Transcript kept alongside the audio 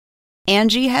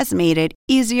Angie has made it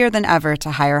easier than ever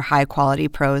to hire high-quality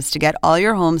pros to get all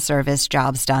your home service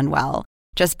jobs done well.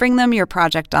 Just bring them your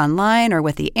project online or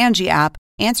with the Angie app,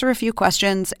 answer a few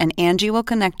questions, and Angie will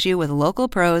connect you with local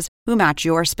pros who match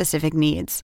your specific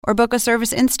needs. Or book a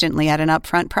service instantly at an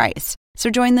upfront price. So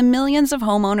join the millions of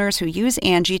homeowners who use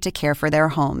Angie to care for their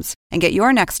homes and get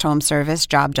your next home service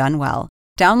job done well.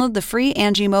 Download the free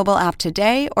Angie mobile app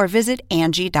today or visit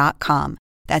Angie.com.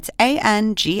 That's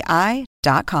ANGI.com.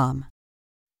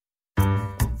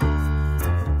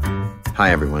 Hi,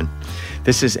 everyone.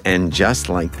 This is And Just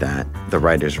Like That, The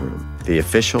Writer's Room, the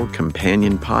official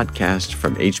companion podcast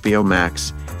from HBO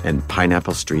Max and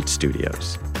Pineapple Street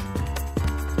Studios.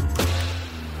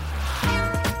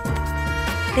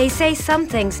 They say some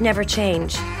things never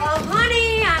change. Oh,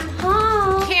 honey, I'm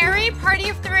home. Carrie, party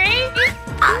of 3?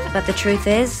 But the truth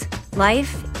is,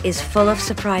 life is full of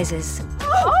surprises.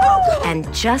 Oh.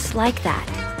 And just like that,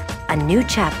 a new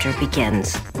chapter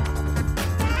begins.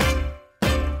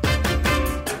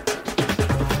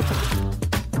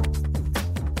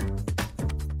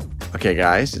 Okay,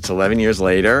 guys, it's 11 years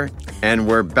later, and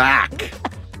we're back.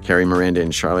 Carrie, Miranda,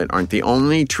 and Charlotte aren't the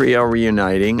only trio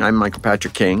reuniting. I'm Michael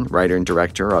Patrick King, writer and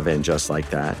director of And Just Like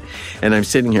That. And I'm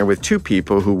sitting here with two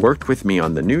people who worked with me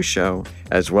on the new show,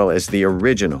 as well as the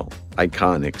original,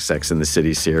 iconic Sex and the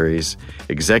City series,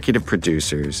 executive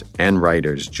producers and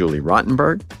writers Julie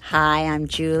Rottenberg. Hi, I'm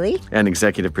Julie. And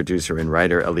executive producer and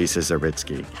writer Elisa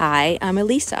Zaritsky. Hi, I'm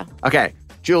Elisa. Okay.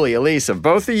 Julie, Elisa,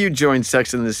 both of you joined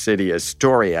Sex and the City as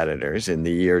story editors in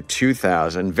the year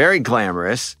 2000, very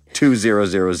glamorous,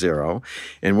 2000,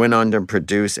 and went on to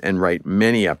produce and write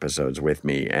many episodes with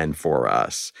me and for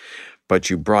us. But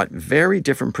you brought very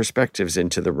different perspectives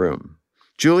into the room.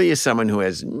 Julie is someone who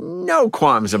has no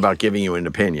qualms about giving you an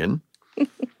opinion.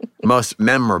 Most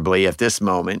memorably at this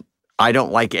moment, I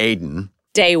don't like Aiden.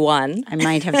 Day one. I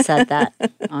might have said that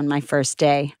on my first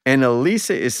day. And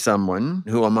Elisa is someone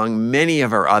who, among many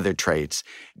of her other traits,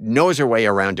 knows her way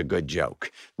around a good joke.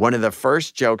 One of the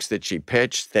first jokes that she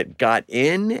pitched that got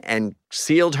in and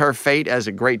sealed her fate as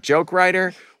a great joke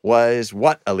writer was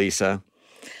what, Elisa?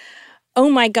 Oh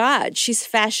my God, she's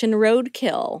fashion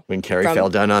roadkill. When Carrie fell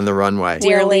down on the runway.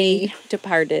 Dearly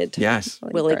departed. Yes.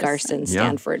 Willie Garson,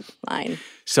 Stanford line.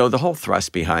 So the whole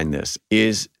thrust behind this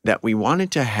is that we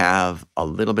wanted to have a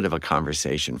little bit of a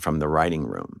conversation from the writing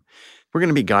room. We're going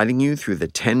to be guiding you through the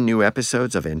 10 new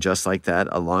episodes of And Just Like That,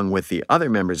 along with the other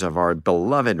members of our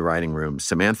beloved writing room,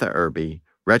 Samantha Irby,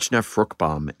 Rechna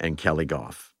Fruchbaum, and Kelly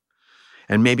Goff.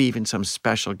 And maybe even some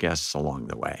special guests along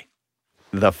the way.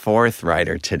 The fourth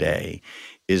writer today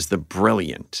is the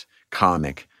brilliant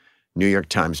comic, New York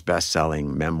Times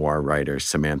bestselling memoir writer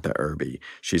Samantha Irby.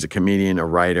 She's a comedian, a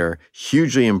writer,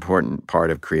 hugely important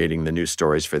part of creating the new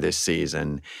stories for this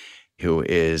season, who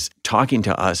is talking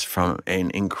to us from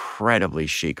an incredibly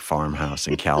chic farmhouse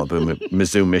in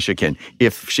Kalamazoo, Michigan,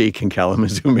 if chic in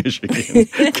Kalamazoo, Michigan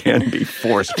can be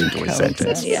forced into a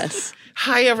sentence. Yes.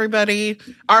 Hi, everybody.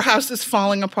 Our house is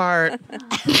falling apart.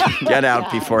 Get out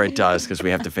before it does, because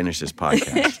we have to finish this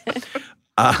podcast.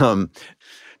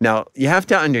 Now, you have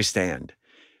to understand,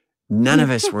 none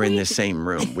of us were in the same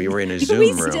room. We were in a Zoom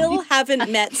room. We still haven't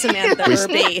met Samantha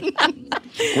Irby.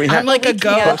 I'm like a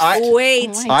ghost.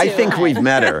 I think we've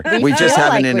met her. We just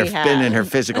haven't been in her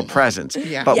physical presence.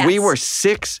 Yeah. But we Yes. were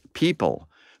 6 people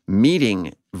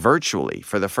meeting virtually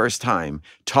for the first time,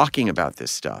 talking about this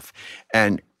stuff.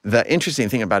 And the interesting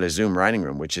thing about a Zoom writing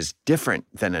room, which is different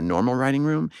than a normal writing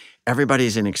room,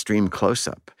 everybody's in extreme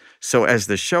close-up. So as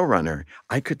the showrunner,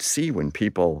 I could see when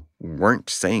people weren't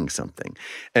saying something.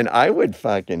 And I would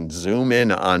fucking zoom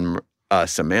in on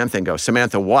Samantha and go,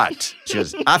 Samantha, what? She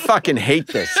goes, I fucking hate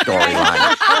this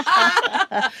storyline.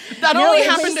 That only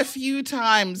happened a few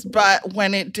times, but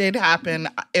when it did happen,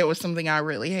 it was something I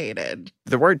really hated.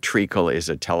 The word treacle is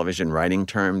a television writing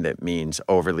term that means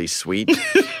overly sweet.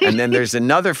 And then there's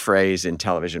another phrase in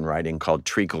television writing called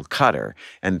treacle cutter.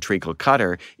 And treacle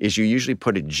cutter is you usually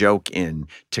put a joke in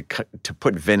to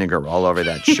put vinegar all over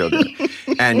that sugar.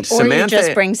 And Or Samantha, you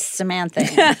just bring Samantha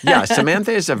in. yeah,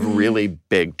 Samantha is a really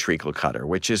big treacle cutter,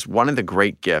 which is one of the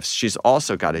great gifts. She's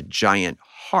also got a giant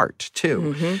heart,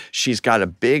 too. Mm-hmm. She's got a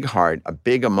big heart, a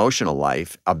big emotional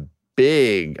life, a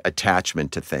big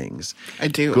attachment to things. I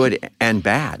do. Good and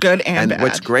bad. Good and bad.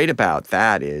 What's great about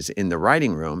that is in the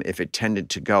writing room, if it tended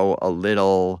to go a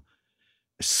little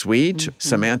sweet,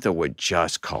 Samantha would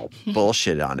just call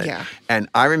bullshit on it. Yeah. And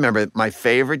I remember my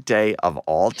favorite day of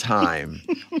all time,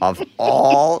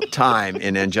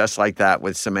 in And Just Like That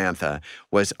with Samantha,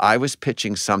 was I was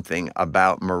pitching something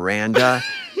about Miranda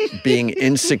being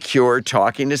insecure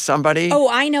talking to somebody. Oh,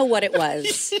 I know what it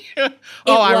was.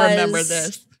 I remember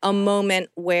this. a moment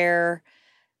where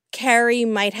Carrie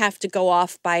might have to go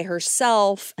off by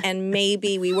herself, and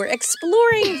maybe we were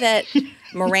exploring that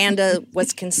Miranda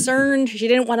was concerned. She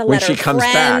didn't want to let her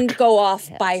friend go off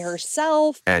by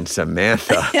herself. And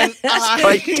Samantha.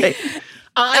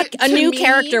 A new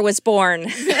character was born.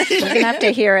 You're going to have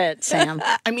to hear it, Sam.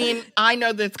 I mean, I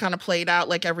know that's kind of played out.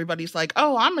 Like, everybody's like,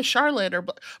 oh, I'm a Charlotte.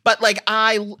 But like,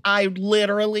 I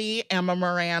literally am a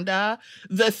Miranda.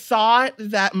 The thought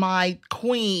that my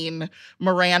queen,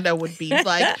 Miranda, would be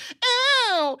like,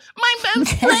 oh, my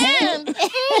best friend.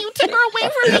 You took her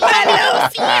away from me. I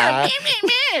love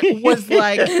you. Was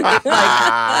like, it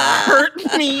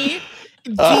hurt me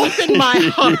deep in my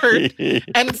heart.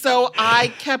 And so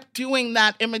I kept doing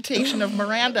that imitation of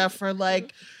Miranda for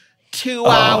like 2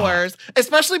 hours,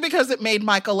 especially because it made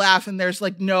Michael laugh, and there's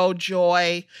like no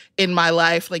joy in my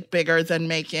life like bigger than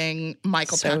making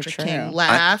Michael Patrick King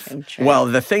laugh. Well,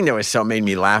 the thing that made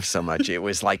me laugh so much, it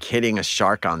was like hitting a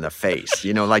shark on the face,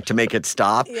 like to make it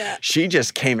stop. Yeah. She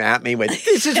just came at me with,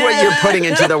 this is what you're putting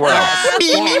into the world.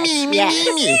 Me.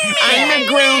 I'm a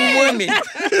grown woman.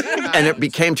 And it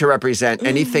became to represent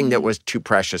anything that was too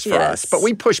precious for us. But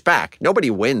we push back. Nobody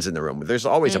wins in the room. There's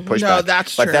always a pushback. No,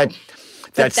 that's true.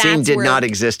 That scene did not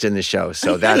exist in the show,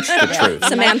 so that's the truth.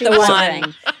 Samantha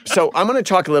won. So I'm going to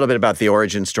talk a little bit about the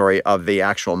origin story of the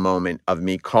actual moment of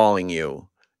me calling you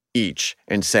each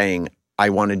and saying, I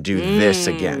want to do this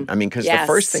again. I mean, because the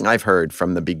first thing I've heard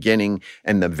from the beginning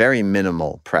and the very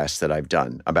minimal press that I've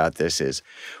done about this is,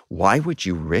 why would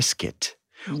you risk it?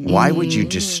 Why would you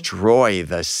destroy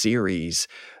the series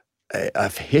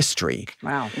of history?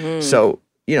 Wow. So,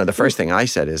 the first thing I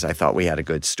said is I thought we had a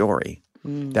good story.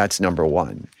 That's number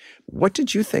one. What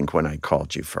did you think when I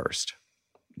called you first?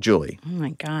 Julie? Oh,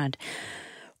 my God.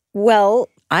 Well,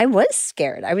 I was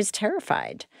scared. I was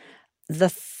terrified. The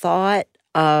thought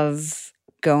of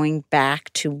going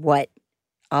back to what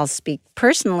I'll speak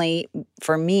personally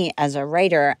for me as a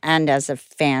writer and as a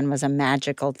fan was a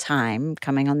magical time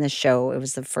coming on this show. It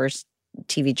was the first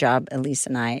TV job Elise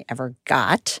and I ever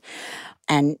got.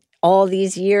 And all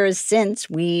these years since,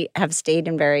 we have stayed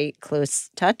in very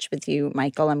close touch with you,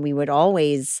 Michael, and we would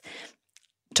always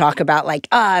talk about like,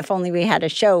 if only we had a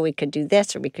show, we could do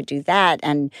this or we could do that.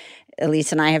 And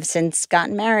Elise and I have since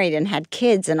gotten married and had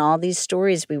kids, and all these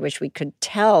stories we wish we could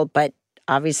tell, but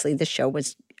obviously the show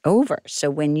was over. So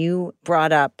when you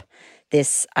brought up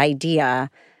this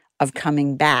idea of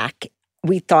coming back,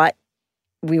 we thought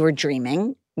we were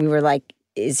dreaming. We were like,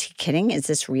 is he kidding? Is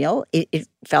this real? It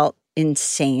felt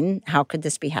insane. How could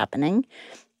this be happening?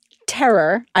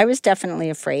 Terror. I was definitely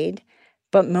afraid,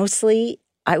 but mostly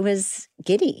I was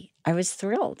giddy. I was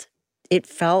thrilled. It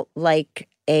felt like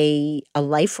a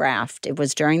life raft. It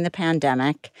was during the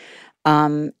pandemic,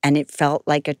 and it felt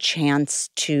like a chance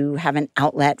to have an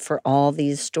outlet for all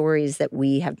these stories that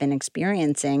we have been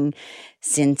experiencing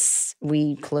since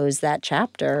we closed that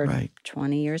chapter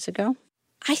 20 years ago.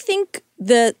 I think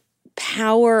the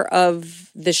power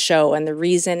of the show and the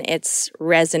reason it's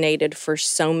resonated for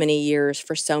so many years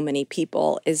for so many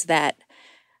people is that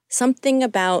something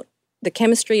about the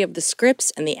chemistry of the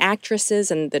scripts and the actresses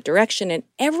and the direction and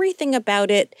everything about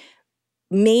it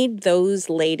made those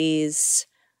ladies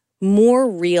more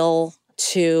real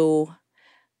to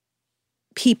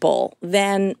people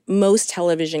than most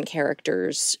television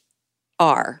characters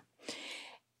are.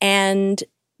 And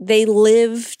they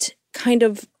lived kind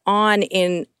of on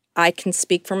in, I can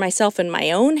speak for myself in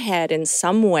my own head in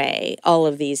some way all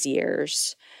of these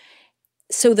years.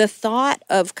 So the thought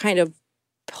of kind of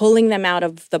pulling them out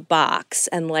of the box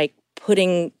and like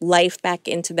putting life back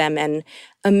into them and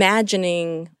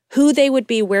imagining who they would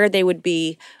be, where they would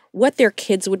be, what their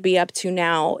kids would be up to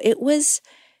now, it was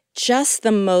just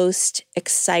the most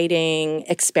exciting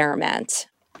experiment.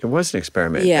 It was an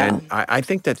experiment. Yeah. And I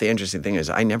think that the interesting thing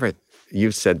is you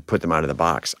said put them out of the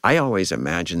box. I always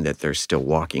imagine that they're still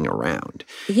walking around.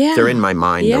 Yeah. They're in my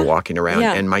mind, they're walking around.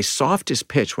 Yeah. And my softest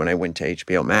pitch when I went to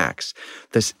HBO Max,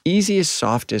 the easiest,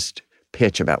 softest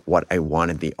pitch about what I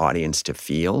wanted the audience to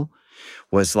feel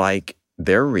was like,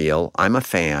 they're real, I'm a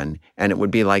fan, and it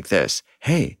would be like this.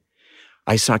 Hey,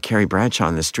 I saw Carrie Bradshaw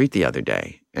on the street the other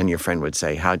day. And your friend would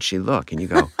say, how'd she look? And you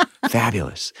go,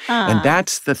 fabulous. And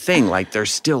that's the thing, like they're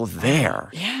still there.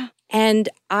 Yeah. And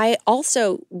I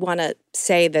also want to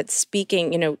say that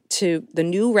speaking, to the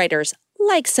new writers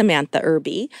like Samantha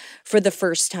Irby for the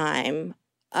first time,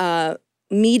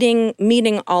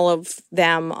 meeting all of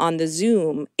them on the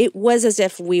Zoom, it was as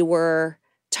if we were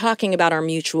talking about our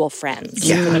mutual friends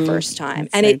for the first time.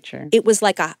 That's and it was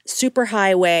like a super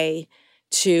highway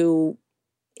to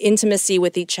intimacy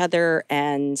with each other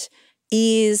and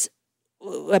ease.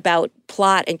 about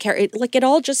plot and character. Like it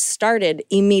all just started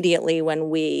immediately when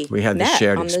we had the met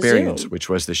shared on experience, Zoom. which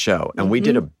was the show. And we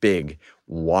did a big,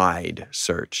 wide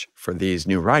search for these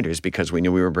new writers because we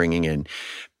knew we were bringing in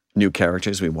new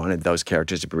characters. We wanted those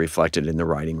characters to be reflected in the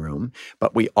writing room.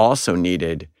 But we also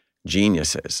needed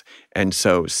geniuses. And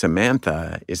so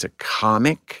Samantha is a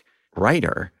comic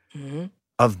writer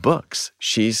of books.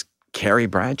 She's Carrie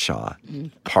Bradshaw.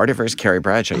 Part of her is Carrie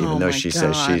Bradshaw, even though she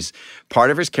says she's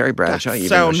part of her is Carrie Bradshaw, even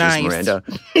though she's Miranda.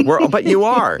 But you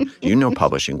are. You know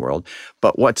publishing world.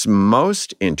 But what's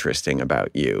most interesting about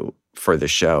you for the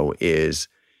show is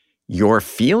your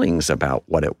feelings about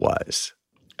what it was.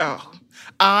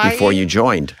 Before you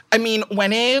joined. I mean,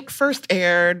 when it first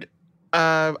aired,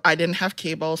 I didn't have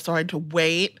cable, so I had to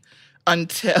wait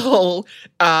until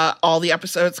all the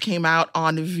episodes came out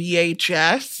on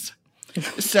VHS.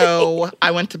 So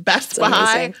I went to Best Buy.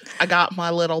 Amazing. I got my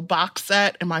little box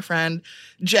set, and my friend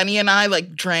Jenny and I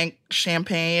drank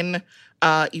champagne,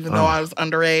 even though I was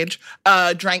underage.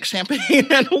 Drank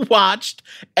champagne and watched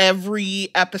every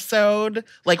episode.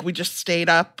 We just stayed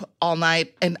up all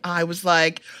night, and I was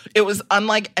it was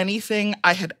unlike anything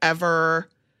I had ever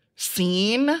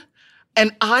seen.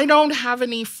 And I don't have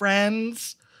any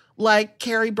friends like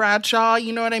Carrie Bradshaw.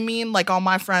 You know what I mean? All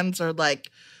my friends are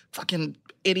fucking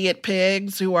idiot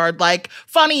pigs who are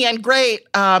funny and great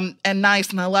and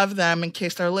nice, and I love them in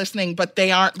case they're listening, but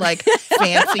they aren't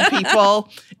fancy people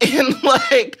in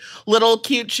little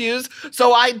cute shoes.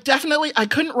 So I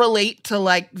couldn't relate to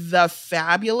the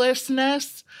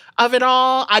fabulousness of it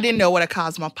all. I didn't know what a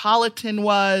cosmopolitan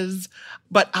was,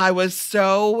 but I was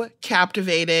so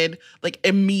captivated,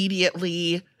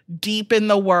 immediately deep in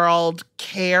the world,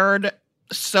 cared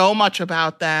so much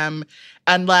about them,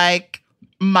 and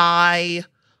my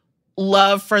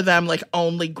love for them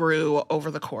only grew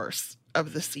over the course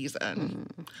of the season.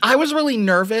 I was really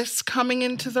nervous coming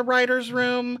into the writer's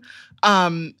room.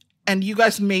 And you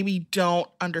guys maybe don't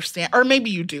understand, or maybe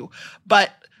you do,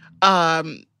 but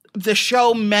the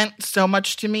show meant so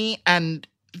much to me, and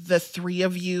the three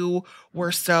of you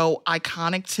were so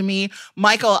iconic to me.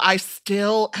 Michael, I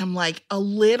still am a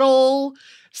little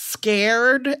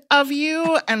scared of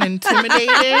you and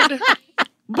intimidated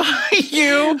by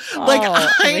you. I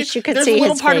wish you could there's see a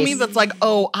little his part face. of me that's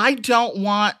I don't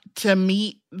want to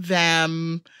meet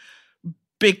them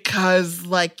because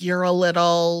you're a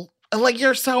little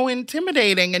you're so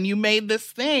intimidating, and you made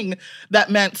this thing that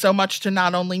meant so much to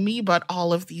not only me but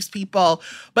all of these people.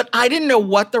 But I didn't know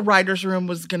what the writer's room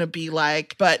was going to be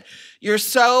like. But you're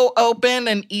so open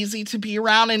and easy to be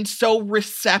around and so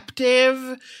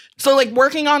receptive. So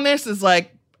working on this is a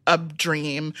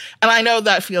dream. And I know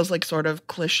that feels sort of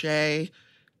cliche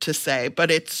to say, but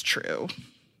it's true.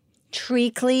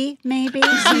 Treacly, maybe?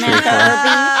 Samantha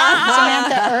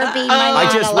Irby. I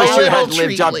just wish you had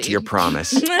lived up to your promise.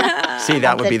 See,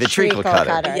 that would be the treacle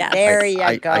cutter. Yeah. There you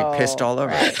go. I pissed all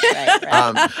over it. Right.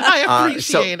 I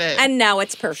appreciate it. And now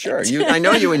it's perfect. Sure. I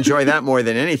know you enjoy that more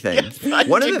than anything. Yes,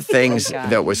 One of the things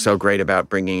that was so great about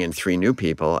bringing in 3 new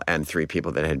people and 3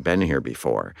 people that had been here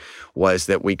before was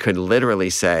that we could literally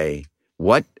say,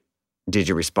 what did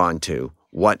you respond to?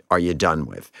 What are you done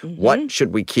with? What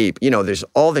should we keep? There's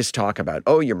all this talk about,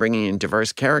 you're bringing in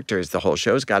diverse characters. The whole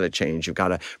show's got to change. You've got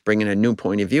to bring in a new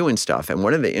point of view and stuff. And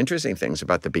one of the interesting things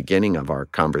about the beginning of our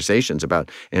conversations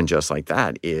about And Just Like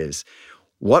That is,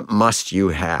 what must you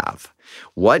have?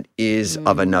 What is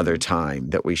of another time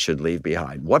that we should leave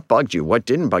behind? What bugged you? What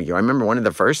didn't bug you? I remember one of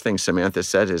the first things Samantha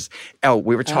said is,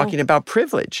 we were talking about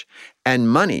privilege and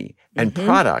money and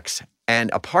products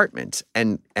and apartments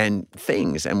and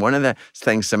things. And one of the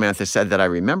things Samantha said that I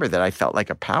remember that I felt like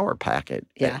a power packet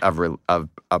of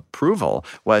approval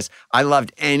was, I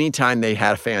loved any time they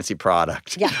had a fancy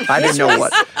product. Yeah. I didn't know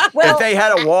what. If they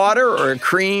had a water or a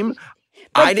cream,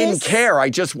 I didn't care. I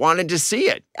just wanted to see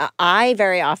it. I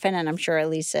very often, and I'm sure,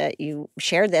 Elisa, you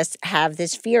share this, have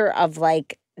this fear of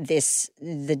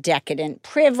the decadent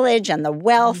privilege and the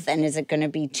wealth, and is it going to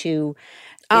be too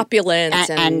opulence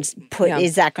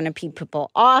is that going to pee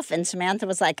people off? And Samantha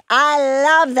was like, I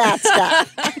love that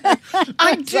stuff.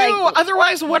 I do.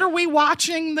 Otherwise, what are we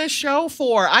watching this show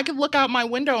for? I could look out my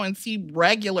window and see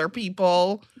regular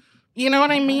people. You know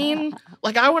what I mean?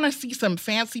 I want to see some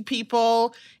fancy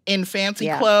people in fancy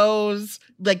clothes,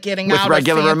 getting with out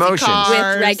regular of fancy emotions,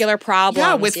 cars. with regular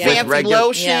problems, with fancy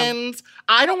lotions.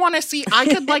 I don't want to see. I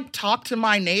could talk to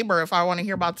my neighbor if I want to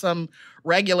hear about some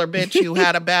regular bitch who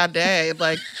had a bad day.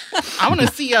 I want to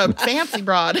see a fancy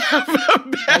broad have a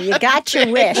bad you got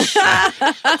your wish.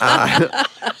 I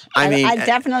mean, I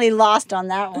definitely lost on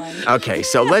that one. Okay,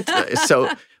 so let's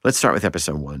start with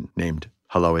episode 1, named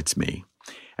 "Hello, It's Me."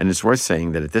 And it's worth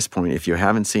saying that at this point, if you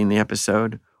haven't seen the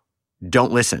episode,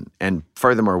 don't listen. And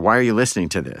furthermore, why are you listening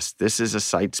to this? This is a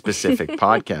site-specific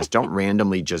podcast. Don't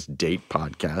randomly just date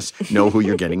podcasts. Know who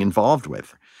you're getting involved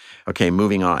with. Okay,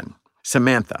 moving on.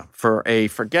 Samantha, for a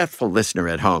forgetful listener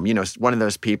at home, one of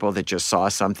those people that just saw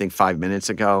something 5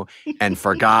 minutes ago and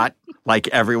forgot, like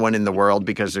everyone in the world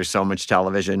because there's so much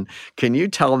television. Can you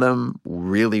tell them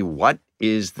really what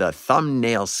is the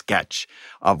thumbnail sketch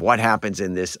of what happens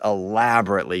in this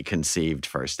elaborately conceived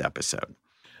first episode?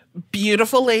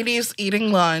 Beautiful ladies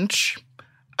eating lunch,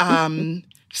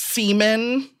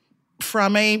 semen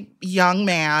from a young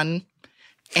man,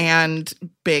 and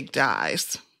big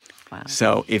dies. Wow.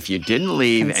 So if you didn't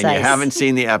leave and you haven't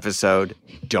seen the episode,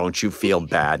 don't you feel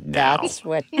bad now? That's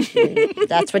what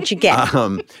you get.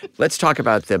 Let's talk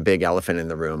about the big elephant in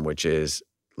the room, which is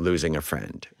losing a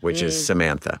friend, which is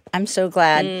Samantha. I'm so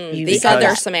glad you said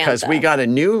other Samantha. Because we got a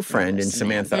new friend in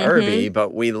Samantha Irby,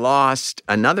 but we lost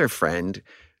another friend,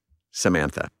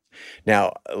 Samantha.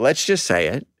 Now, let's just say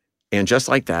it, and just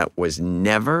like that was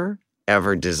never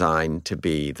ever designed to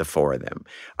be the four of them.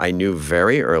 I knew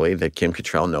very early that Kim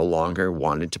Cattrall no longer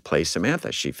wanted to play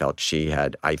Samantha. She felt she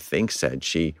had, I think, said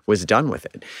she was done with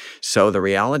it. So the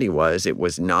reality was it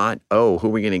was not, who are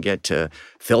we going to get to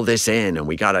fill this in? And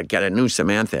we got to get a new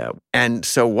Samantha. And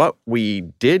so what we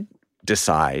did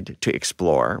decide to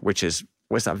explore, which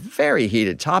was a very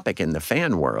heated topic in the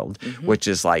fan world, which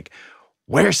is like,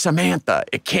 where's Samantha?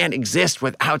 It can't exist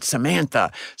without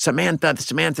Samantha. Samantha,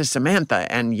 Samantha, Samantha.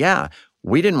 And yeah,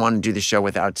 we didn't want to do the show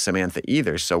without Samantha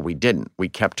either, so we didn't. We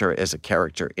kept her as a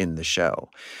character in the show.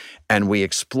 And we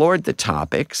explored the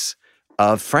topics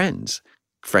of friends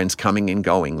coming and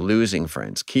going, losing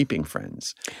friends, keeping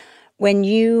friends. When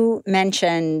you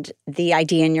mentioned the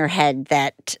idea in your head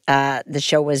that the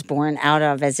show was born out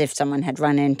of as if someone had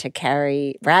run into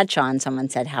Carrie Bradshaw and someone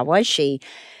said, how was she?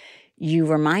 You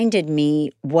reminded me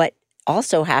what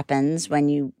also happens when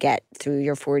you get through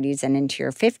your 40s and into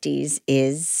your 50s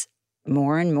is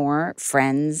more and more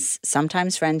friends,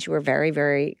 sometimes friends you were very,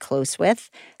 very close with,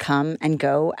 come and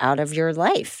go out of your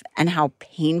life, and how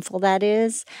painful that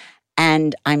is.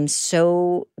 And I'm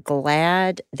so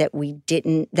glad that we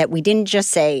didn't just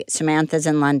say Samantha's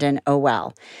in London, oh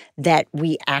well, that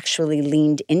we actually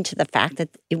leaned into the fact that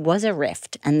it was a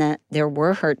rift and that there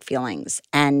were hurt feelings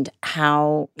and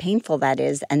how painful that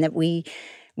is, and that we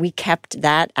kept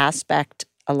that aspect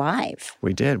alive.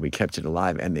 We did. We kept it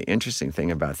alive. And the interesting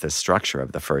thing about the structure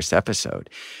of the first episode,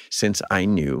 since I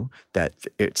knew that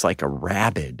it's like a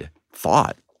rabid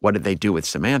thought, what did they do with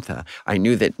Samantha? I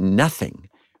knew that nothing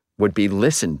would be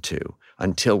listened to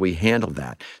until we handled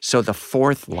that. So the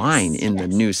fourth line in the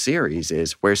new series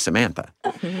is, where's Samantha?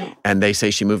 And they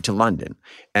say she moved to London.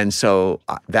 And so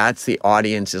that's the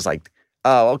audience is like,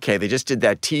 oh, okay, they just did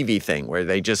that TV thing where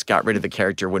they just got rid of the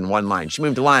character in one line. She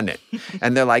moved to London.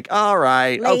 And they're like, all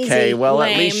right, Lazy, okay, well,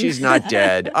 lame. at least she's not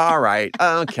dead. All right,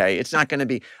 okay, it's not going to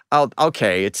be,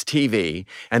 okay, it's TV.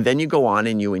 And then you go on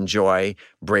and you enjoy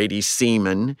Brady's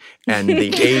semen and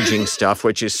the aging stuff,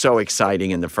 which is so exciting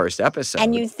in the first episode.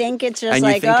 And you think it's just And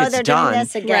like, they're done. doing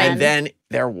this again. And then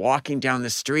they're walking down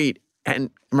the street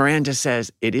and Miranda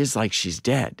says, it is like she's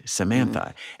dead,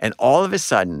 Samantha. And all of a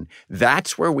sudden,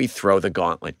 that's where we throw the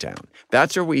gauntlet down.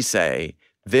 That's where we say,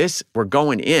 we're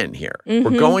going in here.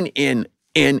 We're going in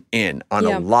on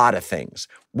a lot of things.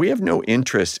 We have no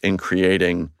interest in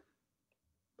creating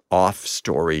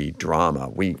off-story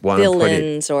drama. We want to put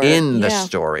it in the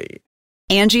story.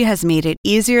 Angie has made it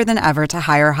easier than ever to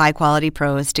hire high-quality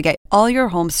pros to get all your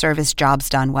home service jobs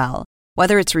done well.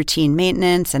 Whether it's routine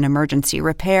maintenance, an emergency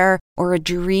repair, or a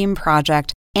dream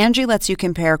project, Angie lets you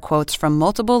compare quotes from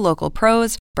multiple local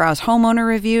pros, browse homeowner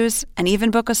reviews, and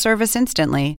even book a service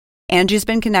instantly. Angie's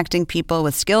been connecting people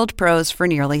with skilled pros for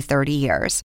nearly 30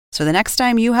 years. So the next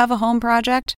time you have a home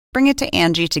project, bring it to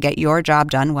Angie to get your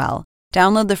job done well.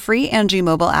 Download the free Angie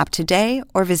mobile app today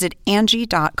or visit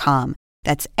Angie.com.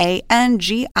 That's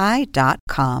ANGI.com.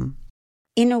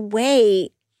 In a way,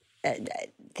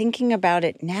 thinking about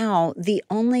it now, the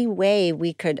only way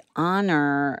we could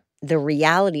honor the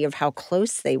reality of how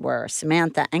close they were,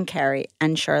 Samantha and Carrie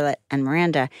and Charlotte and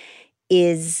Miranda,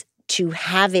 is to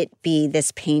have it be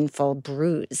this painful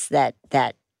bruise that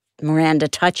Miranda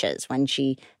touches when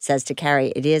she says to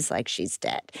Carrie, it is like she's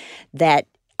dead. That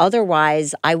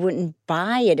otherwise I wouldn't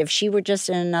buy it if she were just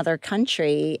in another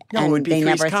country No, it and would be they Three's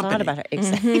never Company. thought about her.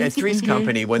 Exactly. At Three's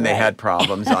Company, when they had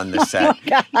problems on the set,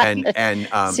 and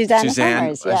Suzanne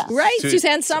Summers, yeah. Right,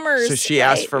 Suzanne Summers. So she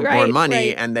asked for more Right, money,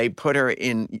 right. and they put her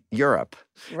in Europe.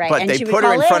 Right. But And they she would put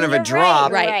her go, in front of a "You're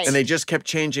drop, right." and they just kept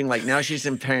changing. Like now she's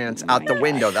in France, out the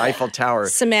window, the Eiffel Tower.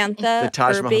 Samantha, the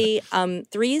Taj Mahal. Irby,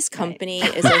 Three's Company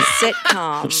is a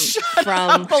sitcom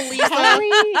from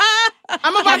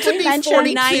I'm about to be mentioned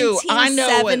 42. I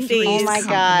know what 1970s. Three's Oh my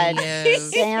God. Company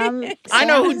is. Sam, I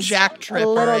know who Sam's Jack Tripper a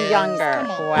little is. younger.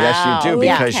 Come on. Wow. Yes, you do,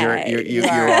 Yeah. because Okay. you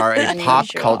are a pop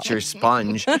unusual. culture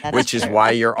sponge, which is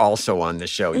why you're also on the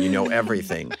show. You know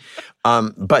everything.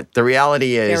 But the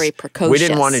reality is, Very we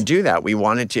didn't want to precocious. do that. We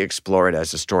wanted to explore it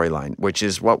as a storyline, which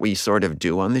is what we sort of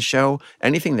do on the show.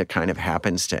 Anything that kind of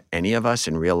happens to any of us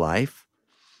in real life,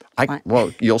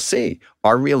 well, you'll see.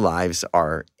 Our real lives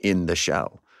are in the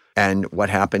show. And what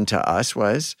happened to us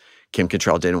was Kim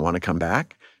Cattrall didn't want to come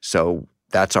back. So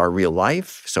that's our real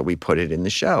life. So we put it in the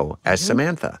show as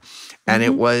Samantha. And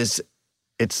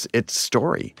it's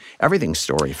story. Everything's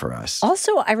story for us.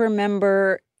 Also, I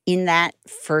remember in that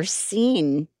first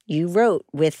scene you wrote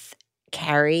with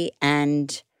Carrie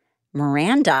and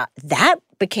Miranda, that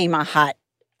became a hot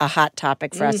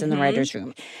topic for us in the writer's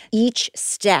room. Each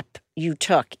step you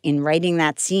took in writing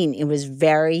that scene, it was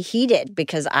very heated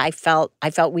because I felt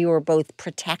we were both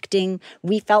protecting.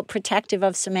 We felt protective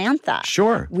of Samantha.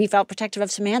 Sure. We felt protective of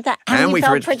Samantha, And we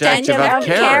felt felt protective of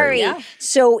Carrie. Yeah.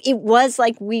 So it was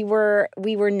like we were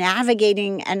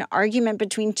navigating an argument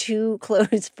between two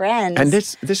close friends. And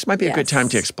this might be a good time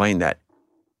to Yes. explain that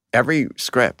every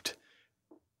script,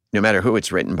 no matter who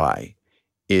it's written by,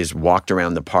 is walked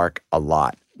around the park a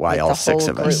lot by With all the six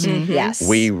whole of us. group. Yes.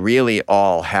 We really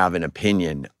all have an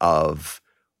opinion of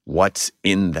what's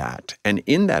in that. And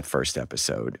in that first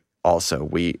episode, also,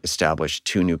 we established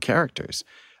two new characters.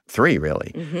 Three,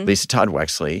 really. Lisa Todd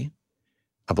Wexley,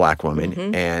 a Black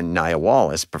woman, and Nia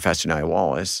Wallace, Professor Nia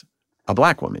Wallace, a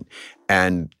Black woman.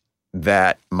 And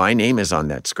that my name is on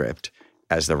that script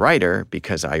as the writer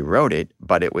because I wrote it,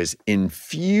 but it was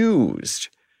infused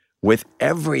with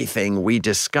everything we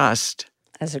discussed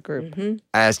as a group.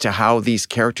 as to how these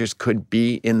characters could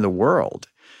be in the world.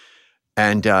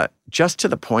 And just to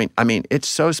the point, I mean, it's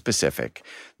so specific.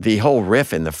 The whole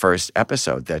riff in the first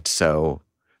episode that's so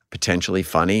potentially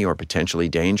funny or potentially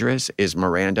dangerous is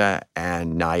Miranda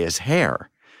and Naya's hair.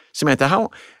 Samantha,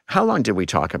 how long did we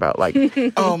talk about? Like,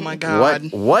 Oh my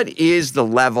God. what is the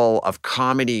level of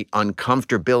comedy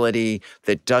uncomfortability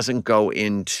that doesn't go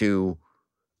into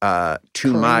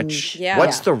too much? Yeah.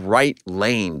 What's the right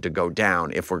lane to go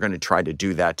down if we're going to try to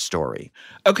do that story?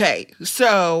 Okay,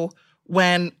 so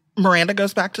when Miranda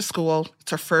goes back to school,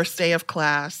 it's her first day of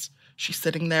class. She's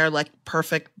sitting there like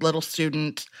perfect little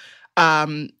student.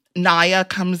 Naya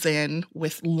comes in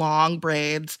with long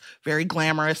braids, very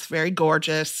glamorous, very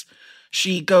gorgeous.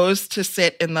 She goes to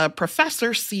sit in the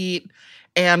professor's seat,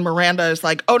 and Miranda is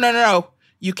like, oh, no,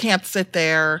 you can't sit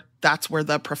there. That's where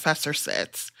the professor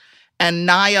sits. And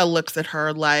Naya looks at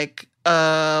her like,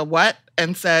 what?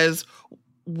 And says,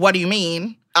 what do you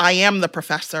mean? I am the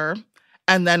professor.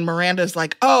 And then Miranda's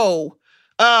like,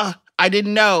 I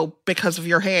didn't know because of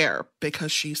your hair,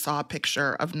 because she saw a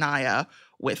picture of Naya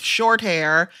with short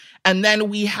hair. And then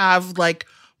we have like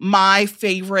my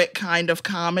favorite kind of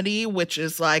comedy, which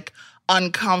is like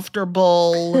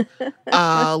uncomfortable,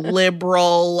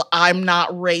 liberal. I'm not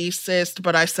racist,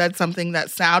 but I said something that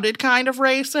sounded kind of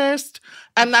racist.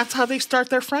 And that's how they start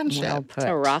their friendship. Well It's a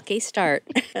put. rocky start.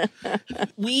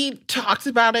 We talked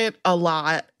about it a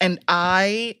lot, and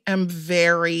I am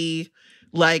very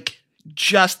like,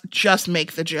 just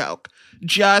make the joke.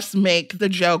 Just make the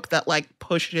joke that like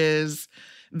pushes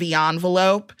the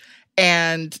envelope.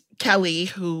 And Kelly,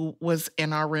 who was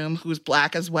in our room, who's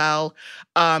Black as well,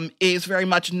 is very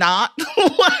much not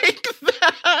like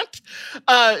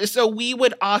that. So we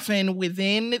would often,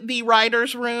 within the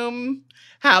writer's room,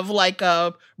 have like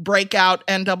a breakout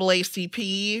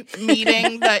NAACP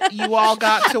meeting that you all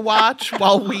got to watch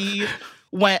while we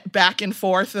went back and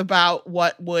forth about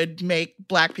what would make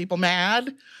Black people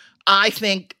mad. I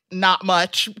think not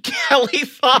much. Kelly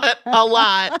thought a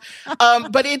lot.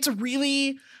 But it's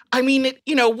really, I mean,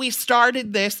 we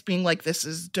started this being like, this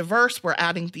is diverse. We're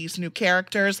adding these new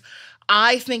characters.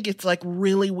 I think it's like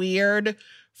really weird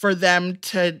for them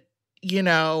to,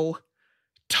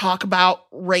 talk about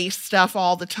race stuff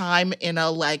all the time in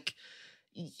a like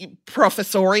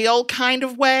professorial kind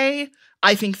of way.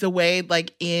 I think the way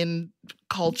like in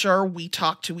culture we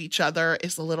talk to each other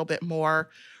is a little bit more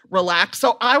relaxed.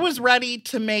 So I was ready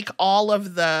to make all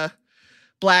of the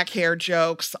black hair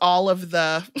jokes, all of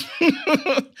the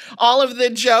all of the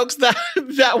jokes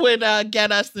that would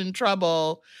get us in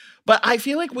trouble. But I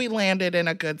feel like we landed in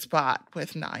a good spot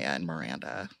with Naya and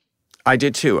Miranda. I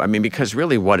did too. I mean, because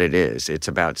really what it is, it's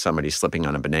about somebody slipping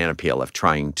on a banana peel of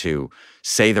trying to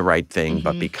say the right thing,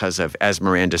 but because of, as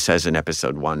Miranda says in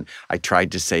episode 1, I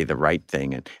tried to say the right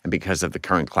thing, and because of the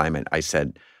current climate, I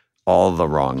said all the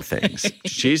wrong things.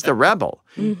 She's the rebel.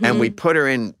 And we put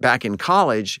her back in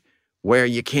college where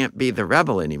you can't be the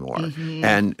rebel anymore.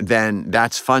 And then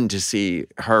that's fun to see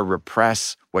her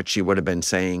repress what she would have been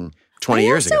saying 20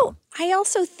 years ago. I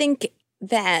also think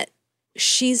that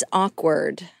she's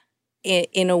awkward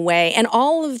in a way, and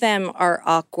all of them are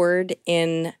awkward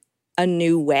in a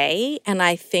new way. And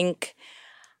I think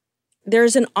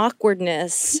there's an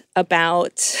awkwardness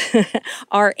about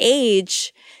our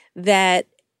age that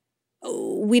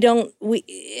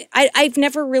I've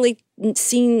never really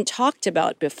seen talked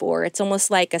about before. It's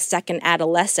almost like a second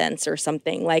adolescence or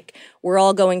something. Like we're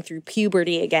all going through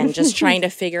puberty again, just trying to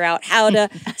figure out how to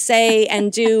say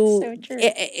and do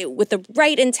with the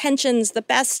right intentions, the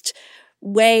best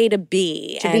way to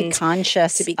be. To be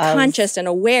conscious and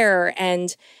aware.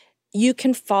 And you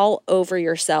can fall over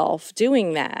yourself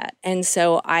doing that. And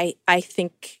so I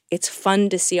think it's fun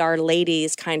to see our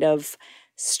ladies kind of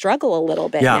struggle a little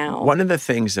bit now. One of the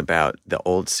things about the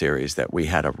old series that we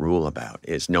had a rule about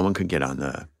is no one could get on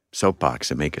the soapbox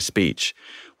and make a speech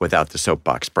without the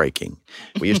soapbox breaking.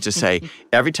 We used to say,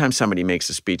 every time somebody makes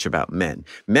a speech about men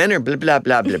are blah, blah,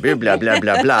 blah, blah, blah, blah, blah,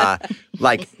 blah, blah,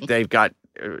 like they've got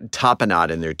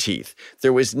tapenade in their teeth.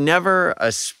 There was never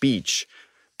a speech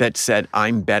that said,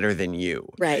 I'm better than you.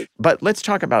 Right. But let's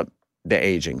talk about the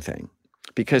aging thing,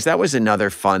 because that was another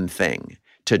fun thing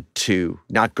to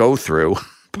not go through,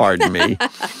 pardon me,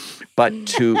 but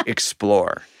to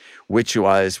explore, which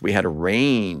was, we had a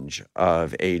range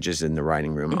of ages in the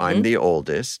writing room. I'm the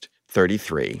oldest,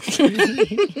 33.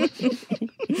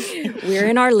 We're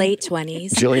in our late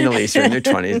 20s. Julie and Elise are in their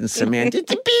 20s, and Samantha's a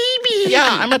baby. Yeah,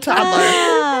 I'm a toddler.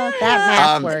 Oh, that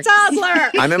math works.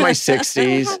 Toddler. I'm in my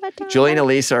 60s. Julie and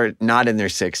Elise are not in their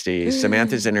 60s.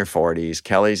 Samantha's in her 40s.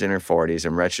 Kelly's in her 40s.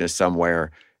 And Gretchen is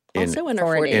somewhere also in her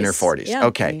 40s. In her 40s. Yeah.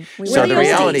 Okay. So the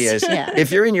reality is,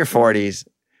 if you're in your 40s,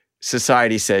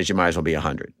 society says you might as well be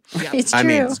 100. Yeah. It's true. I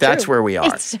mean, that's where we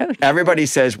are. It's so true. Everybody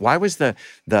says, why was the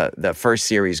first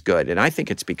series good? And I think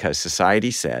it's because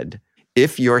society said,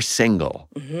 if you're single,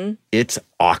 it's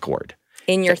awkward.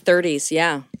 In your 30s,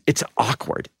 yeah. It's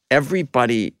awkward.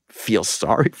 Everybody feels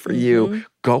sorry for you.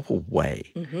 Go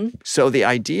away. So the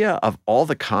idea of all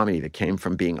the comedy that came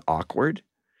from being awkward,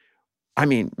 I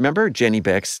mean, remember Jenny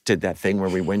Bix did that thing where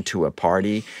we went to a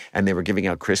party and they were giving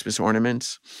out Christmas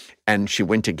ornaments and she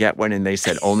went to get one and they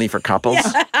said only for couples?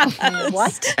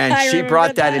 What? And I she brought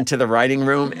remember that that. into the writing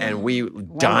room and we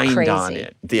dined on crazy.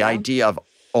 it. The idea of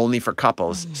only for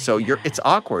couples. So it's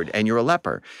awkward and you're a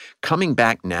leper. Coming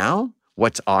back now,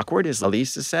 what's awkward, as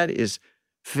Elisa said, is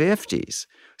 50s.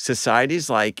 Society's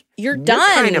like, You're done.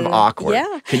 kind of awkward.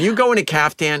 Yeah. Can you go in a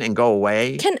caftan and go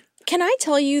away? Can I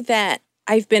tell you that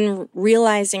I've been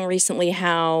realizing recently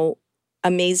how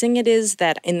amazing it is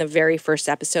that in the very first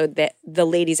episode that the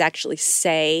ladies actually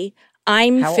say,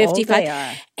 I'm How 55. old they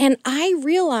are. And I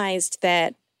realized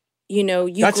that,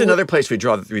 That's another place we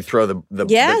throw the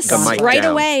Yes, the mic right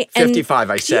down. away. And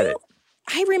 55, I said it.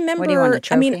 I remember, What do you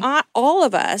want, a I mean, trophy? all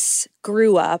of us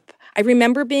grew up. I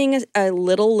remember being a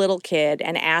little kid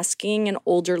and asking an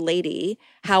older lady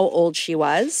how old she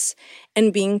was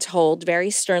and being told very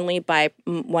sternly by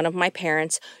one of my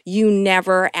parents, you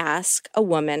never ask a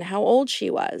woman how old she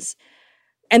was.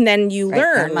 And then you Right,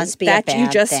 that learn must be that a you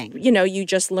bad just, thing. you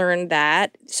just learn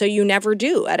that. So you never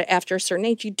do. After a certain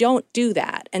age, you don't do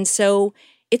that. And so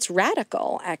it's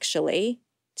radical, actually,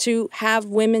 to have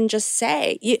women just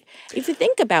say. If you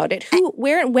think about it,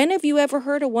 when have you ever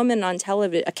heard a woman on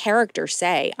television, a character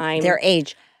say, I'm... Their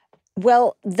age.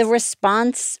 Well, the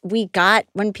response we got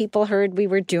when people heard we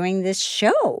were doing this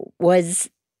show was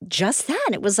just that.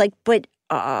 It was like, but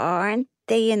aren't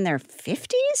they in their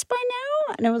 50s by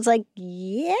now? And it was like,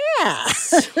 yeah.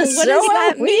 What does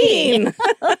that mean?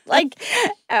 Like,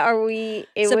 are we?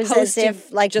 It was Supposed as to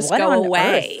if, like, just what go on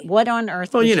away. earth? What on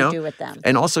earth would you do with them?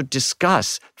 And also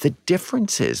discuss the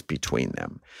differences between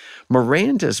them.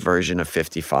 Miranda's version of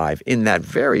 55 in that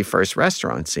very first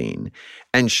restaurant scene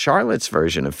and Charlotte's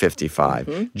version of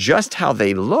 55, just how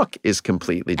they look is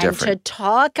completely different. And to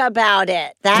talk about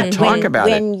it.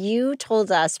 When you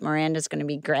told us Miranda's going to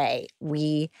be gray,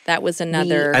 That was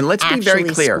another... And let's be very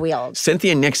actually clear, squealed.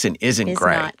 Cynthia Nixon isn't Is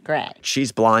gray. not gray.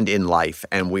 She's blonde in life.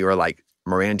 And we were like,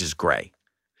 Miranda's gray.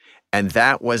 And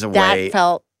that was a That way...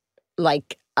 felt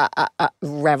like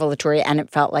revelatory, and it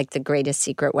felt like the greatest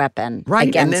secret weapon Right. And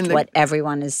against then what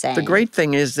everyone is saying. The great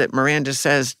thing is that Miranda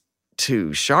says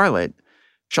to Charlotte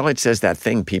says that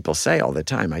thing people say all the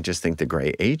time, I just think the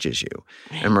gray ages you.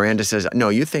 And Miranda says, no,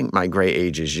 you think my gray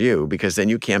ages you because then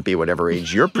you can't be whatever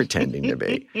age you're pretending to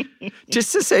be.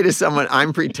 Just to say to someone,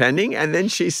 I'm pretending. And then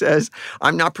she says,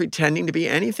 I'm not pretending to be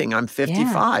anything. I'm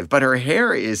 55, but her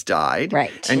hair is dyed.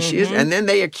 Right. And she is, and then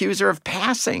they accuse her of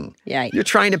passing. Yeah. You're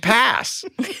trying to pass.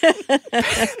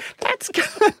 That's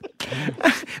good.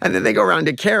 And then they go around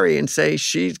to Carrie and say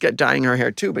she's dyeing her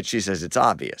hair too, but she says it's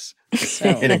obvious. So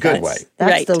in a good way.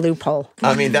 That's the loophole.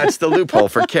 I mean, that's the loophole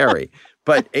for Carrie.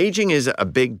 But aging is a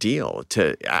big deal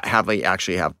to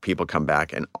actually have people come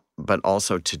back, but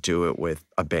also to do it with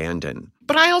abandon.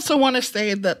 But I also want to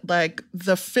say that, like,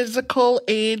 the physical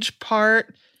age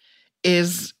part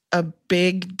is a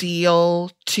big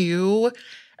deal too.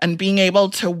 And being able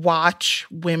to watch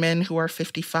women who are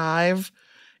 55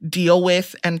 deal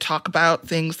with and talk about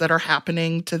things that are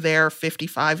happening to their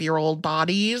 55-year-old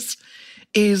bodies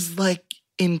is, like,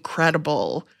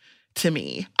 incredible to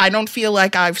me. I don't feel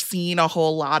like I've seen a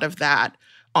whole lot of that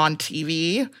on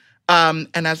TV. And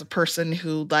as a person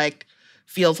who, like,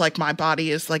 feels like my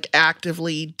body is, like,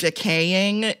 actively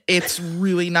decaying, it's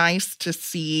really nice to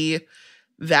see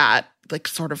that, like,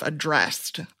 sort of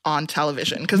addressed on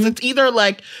television. Because it's either,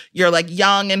 like, you're, like,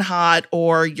 young and hot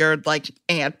or you're, like,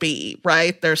 Aunt B,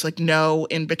 right? There's, like, no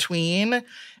in between.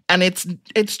 And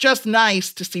it's just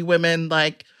nice to see women,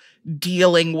 like,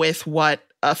 dealing with what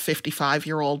a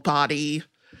 55-year-old body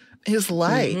is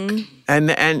like.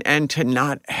 And to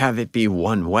not have it be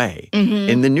one way.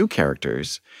 In the new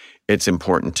characters, it's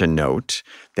important to note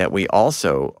that we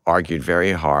also argued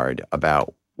very hard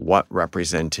about what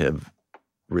representative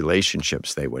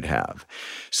relationships they would have.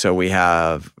 So we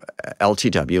have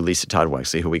LTW, Lisa Todd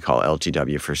Wexley, who we call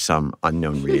LTW for some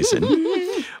unknown reason.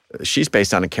 She's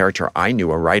based on a character I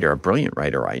knew, a brilliant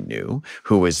writer I knew,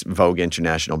 who was Vogue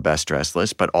International Best Dressed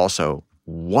list, but also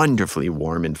wonderfully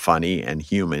warm and funny and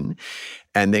human.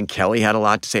 And then Kelly had a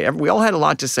lot to say. We all had a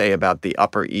lot to say about the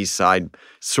Upper East Side,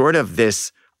 sort of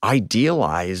this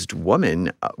idealized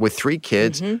woman with 3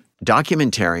 kids,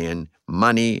 documentarian,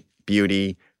 money,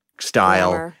 beauty,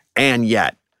 style, and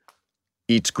yet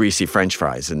eats greasy French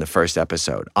fries in the first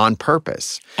episode on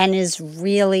purpose. And is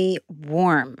really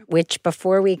warm, which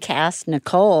before we cast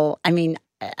Nicole, I mean,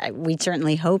 we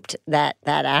certainly hoped that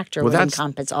that actor would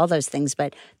encompass all those things.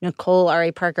 But Nicole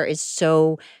R.A. Parker is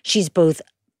she's both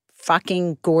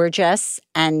fucking gorgeous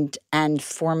and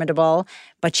formidable,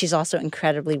 but she's also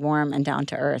incredibly warm and down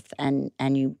to earth, and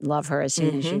you love her as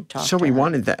soon as you talk to her. We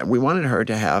wanted that. We wanted her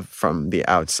to have, from the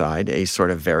outside, a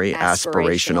sort of very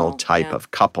aspirational type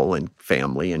of couple and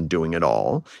family and doing it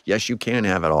all. Yes, you can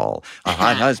have it all. A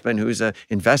hot husband who's an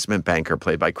investment banker,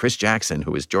 played by Chris Jackson,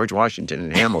 who is George Washington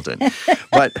in Hamilton.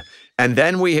 And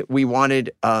then we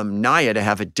wanted Naya to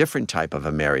have a different type of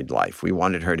a married life. We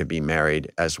wanted her to be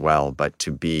married as well, but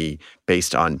to be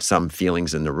based on some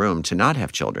feelings in the room, to not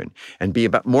have children and be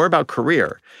more about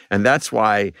career. And that's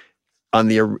why in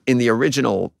the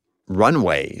original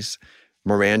Runaways,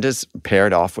 Miranda's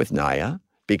paired off with Naya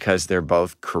because they're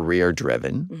both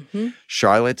career-driven.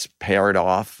 Charlotte's paired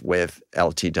off with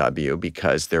LTW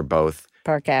because they're both,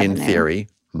 in theory,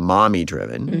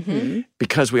 mommy-driven,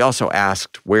 because we also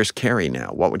asked, where's Carrie now?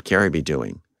 What would Carrie be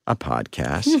doing? A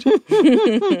podcast.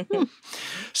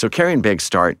 So Carrie and Big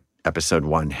start episode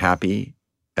 1 happy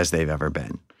as they've ever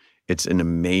been. It's an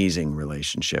amazing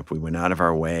relationship. We went out of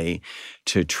our way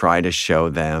to try to show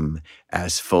them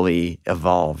as fully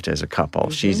evolved as a couple.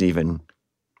 She's even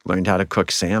learned how to cook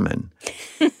salmon.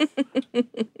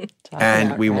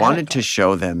 And we wanted to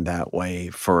show them that way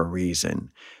for a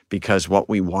reason. Because what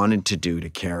we wanted to do to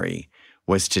Carrie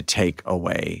was to take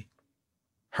away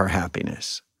her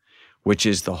happiness, which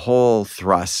is the whole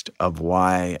thrust of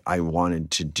why I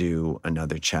wanted to do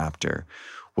another chapter,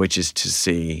 which is to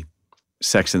see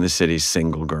Sex and the City's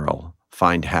single girl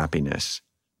find happiness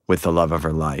with the love of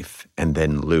her life and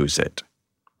then lose it.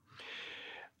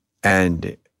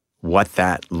 And what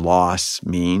that loss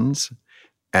means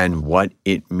and what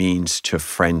it means to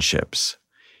friendships.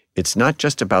 It's not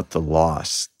just about the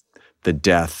loss, the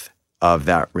death of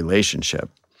that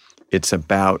relationship. It's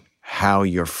about how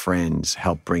your friends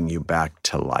help bring you back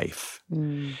to life.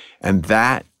 And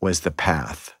that was the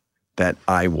path that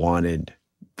I wanted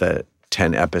the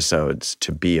 10 episodes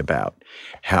to be about.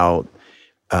 How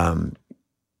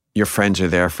your friends are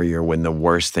there for you when the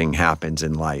worst thing happens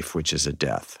in life, which is a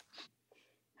death.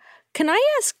 Can I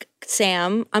ask,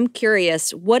 Sam, I'm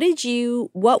curious, what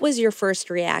was your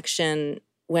first reaction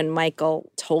when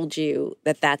Michael told you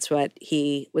that that's what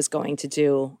he was going to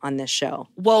do on this show?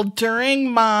 Well, during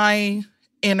my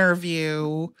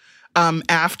interview,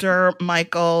 after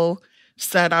Michael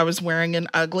said I was wearing an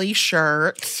ugly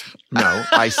shirt. No,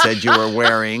 I said you were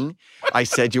wearing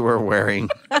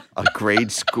a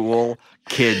grade school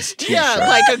kids t-shirt. Yeah,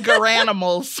 like a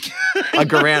Garanimals. A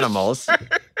Garanimals.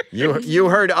 You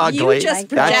heard ugly. You just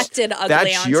projected ugly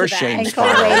that's onto your that. shame Ankle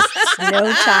spiral. wastes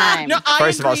no time. No, I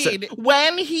First of all, agreed.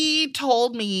 When he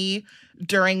told me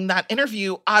during that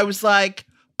interview, I was like,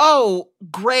 oh,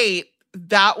 great.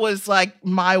 That was like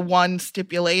my one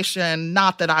stipulation.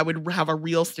 Not that I would have a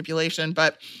real stipulation,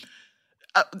 but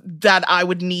that I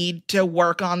would need to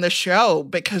work on the show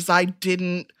because I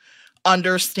didn't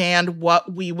understand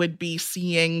what we would be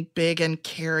seeing Big and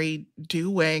Carrie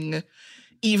doing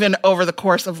even over the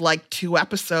course of like 2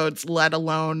 episodes, let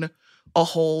alone a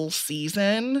whole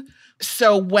season.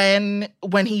 So when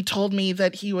he told me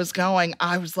that he was going,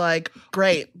 I was like,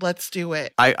 great, let's do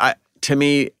it. To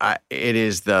me, it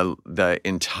is the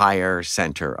entire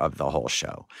center of the whole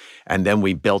show. And then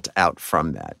we built out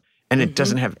from that. And it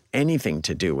doesn't have anything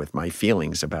to do with my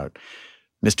feelings about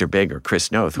Mr. Big or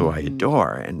Chris Noth, who I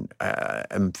adore. And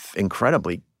I'm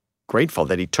incredibly grateful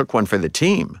that he took one for the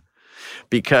team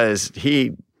because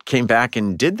he came back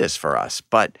and did this for us.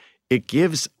 But it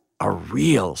gives a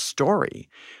real story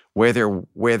where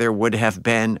there would have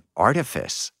been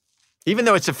artifice. Even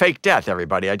though it's a fake death,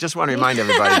 everybody. I just want to remind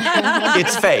everybody,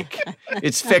 it's fake.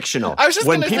 It's fictional. I was just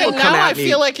going to say, now I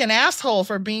feel like an asshole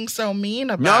for being so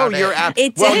mean about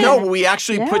it. No, you're we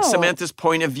actually put Samantha's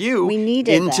point of view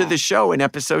into the show in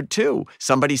episode 2.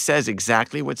 Somebody says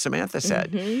exactly what Samantha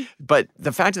said. Mm-hmm. But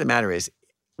the fact of the matter is,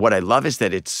 what I love is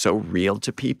that it's so real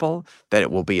to people that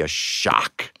it will be a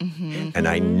shock. Mm-hmm. And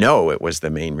I know it was the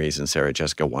main reason Sarah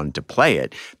Jessica wanted to play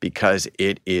it because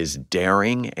it is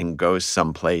daring and goes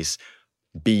someplace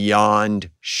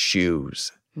beyond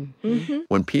shoes. Mm-hmm.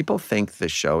 When people think the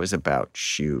show is about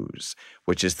shoes,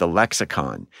 which is the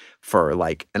lexicon for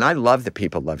like, and I love that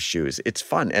people love shoes. It's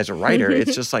fun as a writer.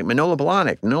 It's just like Manolo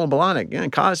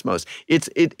Blahnik, Cosmos. It's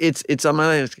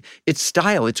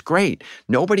style. It's great.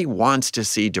 Nobody wants to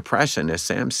see depression, as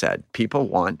Sam said. People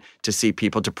want to see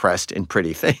people depressed in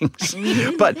pretty things.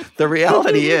 But the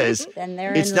reality is,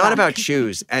 it's not about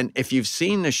shoes. And if you've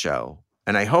seen the show,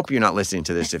 and I hope you're not listening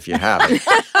to this if you haven't,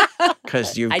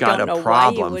 because you've got a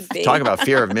problem. Talk about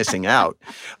fear of missing out.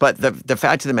 But the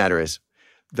fact of the matter is,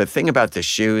 the thing about the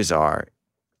shoes are,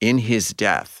 in his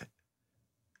death,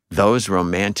 those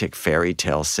romantic fairy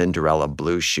tale Cinderella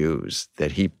blue shoes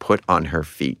that he put on her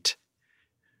feet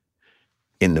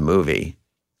in the movie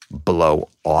blow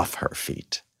off her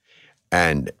feet.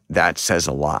 And that says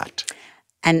a lot.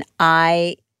 And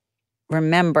I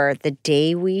remember the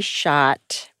day we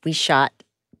shot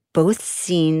both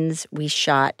scenes. We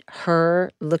shot her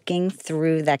looking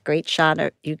through that great shot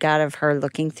you got of her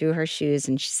looking through her shoes,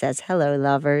 and she says, "Hello,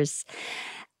 lovers."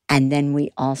 And then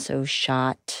we also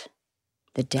shot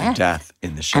the death. The death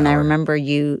in the shower. And I remember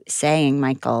you saying,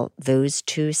 Michael, those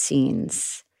 2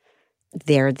 scenes,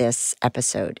 they're this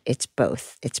episode. It's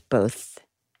both. It's both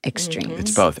extremes. Mm-hmm.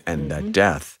 It's both. And that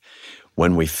death,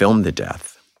 when we filmed the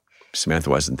death, Samantha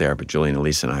wasn't there, but Julie and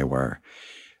Elise and I were.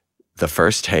 The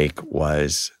first take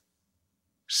was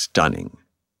stunning.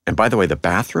 And by the way, the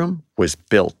bathroom was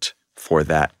built for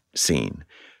that scene.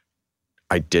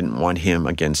 I didn't want him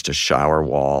against a shower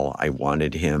wall. I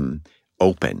wanted him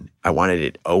open. I wanted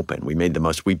it open. We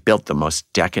built the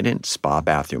most decadent spa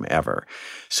bathroom ever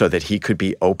so that he could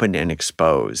be open and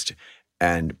exposed.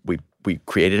 And we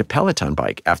created a Peloton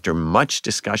bike after much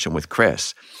discussion with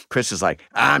Chris. Chris is like,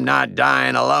 "I'm not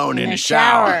dying alone in a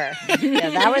shower." Yeah,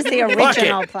 that was the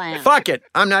original plan. Fuck it.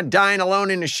 I'm not dying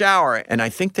alone in a shower. And I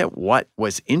think that what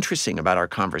was interesting about our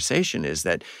conversation is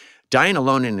that dying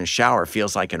alone in a shower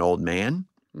feels like an old man.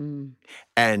 Mm.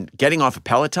 And getting off a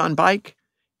Peloton bike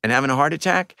and having a heart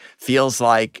attack feels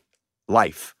like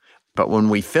life. But when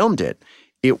we filmed it,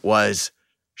 it was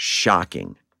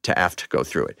shocking to have to go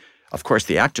through it. Of course,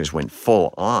 the actors went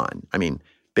full on. I mean,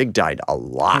 Big died a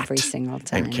lot. Every single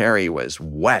time. And Carrie was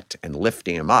wet and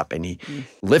lifting him up, and he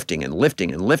lifting and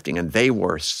lifting and lifting, and they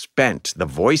were spent. The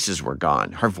voices were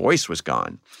gone. Her voice was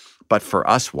gone. But for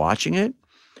us watching it,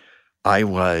 I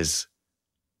was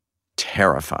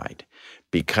terrified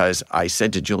because I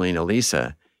said to Julie and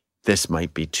Elisa, this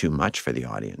might be too much for the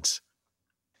audience.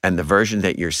 And the version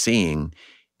that you're seeing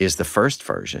is the first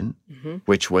version,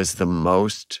 which was the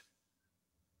most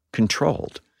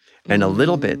controlled and a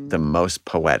little bit the most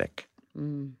poetic.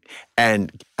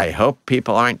 And I hope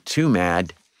people aren't too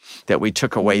mad that we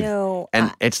took away. No,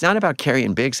 and it's not about Carrie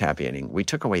and Big's happy ending. We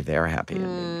took away their happy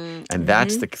ending. And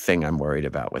that's the thing I'm worried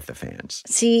about with the fans.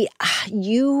 See,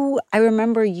 I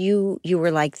remember you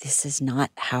were like, this is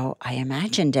not how I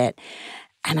imagined it.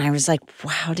 And I was like, wow,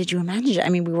 how did you imagine it? I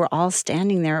mean, we were all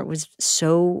standing there. It was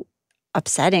so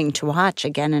upsetting to watch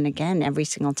again and again every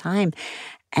single time.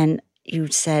 And you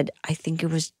said, I think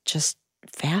it was just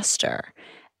faster.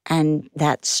 And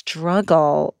that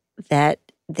struggle that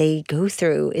they go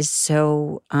through is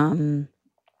so,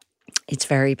 it's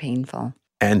very painful.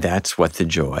 And that's what the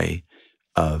joy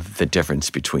of the difference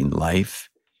between life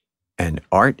and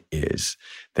art is,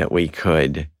 that we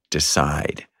could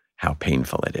decide how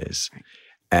painful it is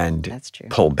and That's true.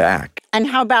 pull back. And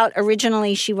how about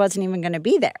originally she wasn't even going to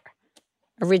be there?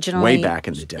 Originally, Way back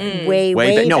in the day. Way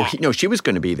back. No, she was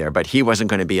going to be there, but he wasn't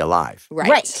going to be alive.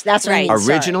 Right. That's what I mean.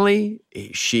 Originally,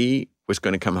 she was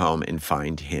going to come home and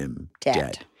find him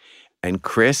dead. And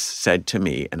Chris said to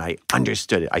me, and I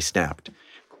understood it. I snapped.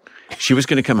 She was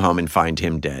going to come home and find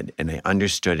him dead. And I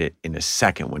understood it in a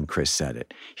second when Chris said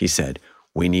it. He said,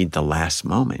 we need the last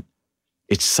moment.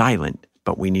 It's silent,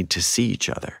 but we need to see each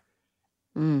other.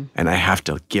 And I have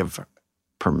to give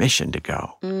permission to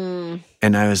go.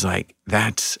 And I was like,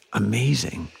 that's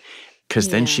amazing. Because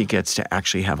then she gets to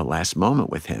actually have a last moment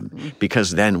with him.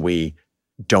 Because then we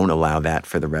don't allow that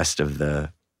for the rest of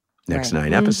the next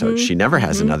 9 episodes. She never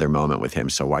has another moment with him.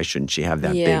 So why shouldn't she have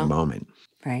that big moment?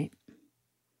 Right.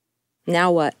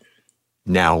 Now what?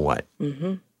 Now what?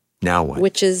 Now what?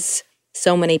 Which is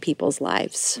so many people's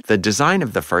lives. The design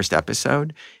of the first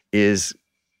episode is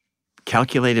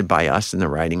calculated by us in the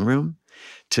writing room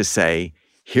to say,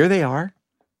 here they are.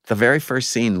 The very first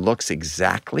scene looks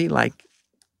exactly like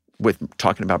with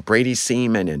talking about Brady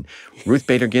Seaman and Ruth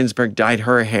Bader Ginsburg dyed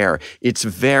her hair. It's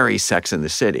very Sex in the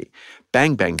City.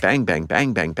 Bang, bang, bang, bang,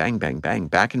 bang, bang, bang, bang, bang,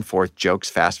 back and forth, jokes,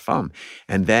 fast fun.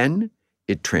 And then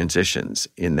it transitions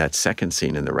in that second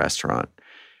scene in the restaurant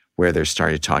where they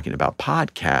started talking about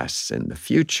podcasts and the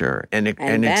future. And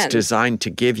it's designed to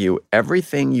give you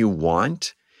everything you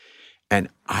want. And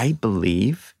I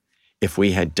believe if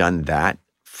we had done that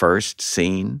first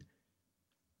scene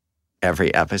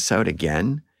every episode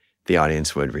again, the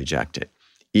audience would reject it.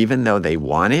 Even though they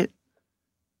want it,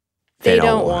 they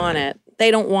don't want it.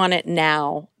 They don't want it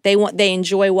now. They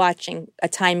enjoy watching a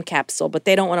time capsule, but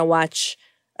they don't want to watch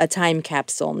a time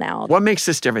capsule now. What makes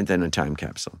this different than a time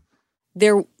capsule?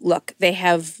 They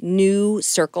have new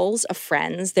circles of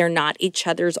friends. They're not each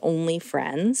other's only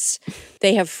friends.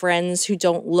 They have friends who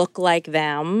don't look like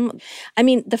them. I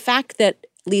mean, the fact that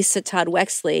Lisa Todd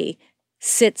Wexley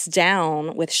sits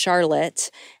down with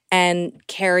Charlotte and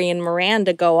Carrie and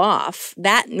Miranda go off,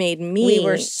 that made me We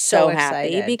were so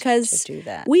happy because to do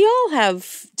that. we all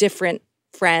have different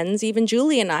friends, even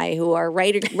Julie and I, who are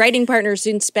writing partners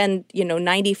and spend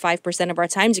 95% of our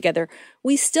time together.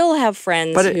 We still have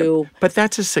friends But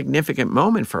that's a significant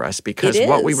moment for us because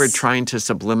what we were trying to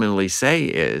subliminally say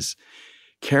is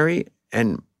Carrie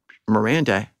and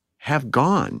Miranda have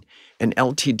gone. And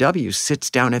LTW sits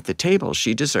down at the table.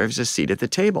 She deserves a seat at the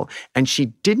table. And she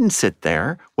didn't sit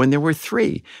there when there were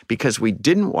 3 because we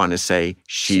didn't want to say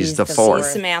she's the fourth.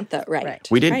 She's Samantha, right.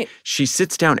 We didn't. Right. She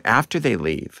sits down after they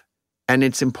leave. And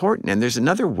it's important. And there's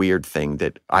another weird thing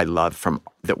that I love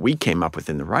that we came up with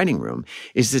in the writing room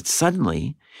is that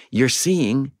suddenly you're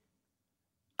seeing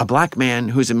a black man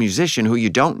who's a musician who you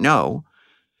don't know.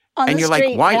 And you're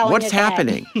like, why? What's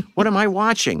happening? What am I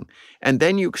watching? And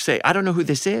then you say, I don't know who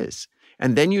this is.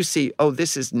 And then you see, oh,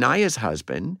 this is Naya's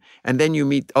husband. And then you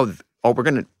meet,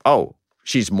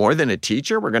 she's more than a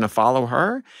teacher. We're going to follow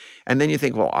her. And then you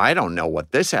think, well, I don't know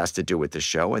what this has to do with the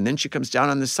show. And then she comes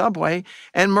down on the subway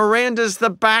and Miranda's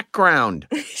the background.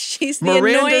 She's the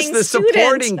Miranda's annoying the student.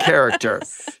 Supporting character.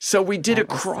 So we did a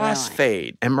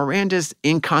crossfade. And Miranda's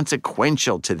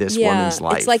inconsequential to this woman's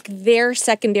life. It's like they're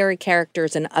secondary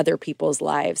characters in other people's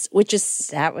lives, which is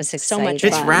That was so much exciting.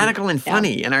 It's fun. radical and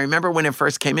funny. And I remember when it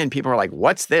first came in, people were like,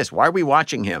 what's this? Why are we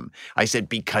watching him? I said,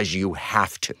 because you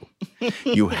have to.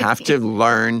 You have to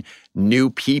learn new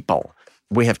people.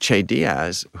 We have Che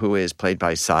Diaz, who is played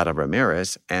by Sada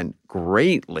Ramirez, and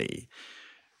we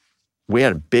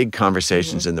had big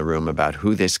conversations in the room about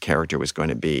who this character was going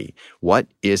to be. What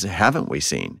haven't we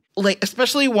seen? Like,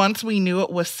 especially once we knew it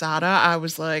was Sada, I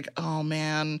was like, oh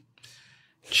man,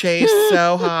 Che's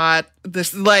so hot.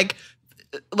 This is like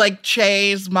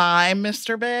Che's my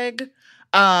Mr. Big.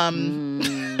 I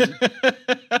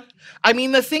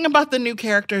mean, the thing about the new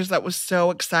characters that was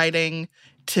so exciting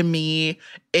to me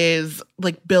is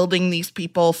like building these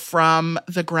people from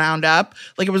the ground up.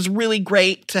 Like, it was really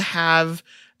great to have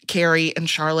Carrie and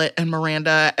Charlotte and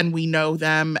Miranda, and we know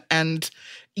them, and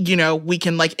we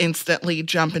can like instantly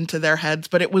jump into their heads.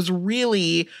 But it was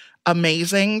really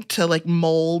amazing to like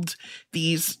mold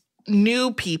these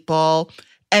new people.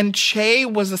 And Che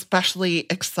was especially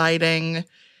exciting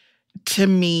to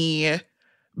me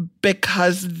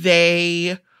because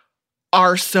they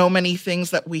are so many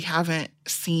things that we haven't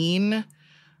seen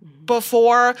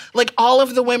before. Like, all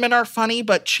of the women are funny,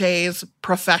 but Che's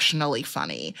professionally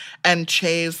funny. And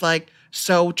Che's like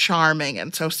so charming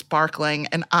and so sparkling.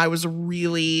 And I was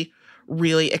really,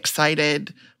 really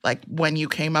excited, like, when you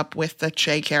came up with the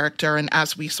Che character and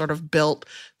as we sort of built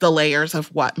the layers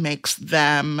of what makes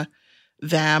them,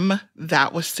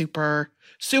 that was super,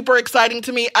 super exciting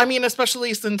to me. I mean,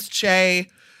 especially since Che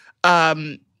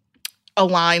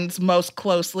aligns most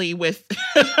closely with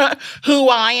who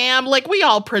I am. Like, we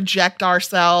all project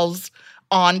ourselves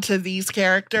onto these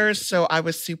characters, so I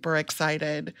was super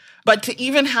excited. But to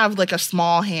even have like a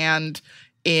small hand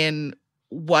in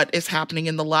what is happening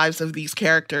in the lives of these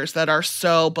characters that are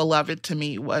so beloved to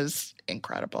me was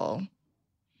incredible.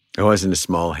 It wasn't a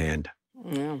small hand.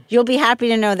 Yeah. You'll be happy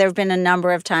to know there have been a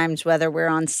number of times, whether we're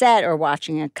on set or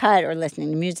watching a cut or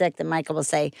listening to music, that Michael will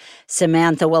say,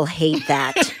 Samantha will hate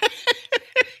that.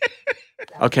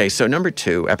 Okay, so number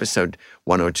 2, episode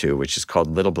 102, which is called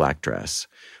Little Black Dress,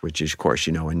 which is, of course,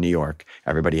 in New York,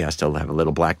 everybody has to have a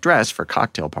little black dress for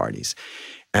cocktail parties.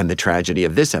 And the tragedy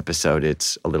of this episode,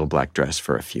 it's a little black dress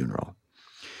for a funeral.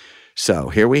 So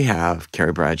here we have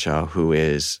Carrie Bradshaw, who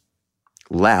is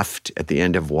left at the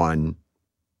end of an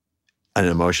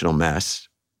emotional mess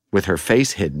with her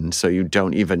face hidden, so you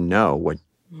don't even know what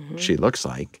she looks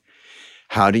like.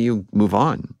 How do you move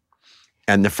on?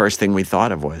 And the first thing we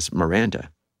thought of was Miranda.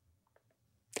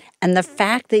 And the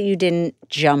fact that you didn't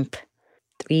jump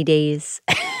 3 days,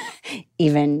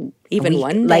 even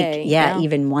one day. Like, yeah,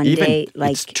 even one day.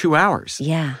 Like, it's 2 hours.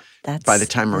 Yeah, that's by the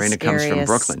time Miranda comes from scariest.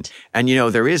 Brooklyn. And,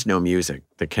 there is no music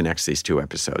that connects these 2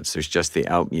 episodes. There's just the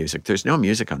out music. There's no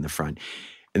music on the front.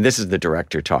 And this is the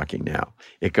director talking now.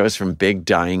 It goes from Big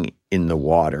dying in the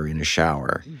water in a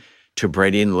shower to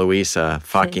Brady and Louisa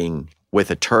fucking with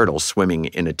a turtle swimming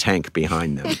in a tank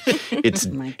behind them.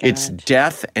 It's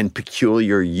death and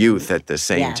peculiar youth at the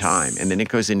same time. And then it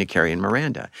goes into Carrie and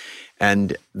Miranda.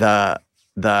 And the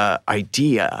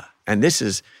idea, and this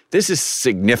is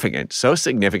significant, so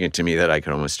significant to me that I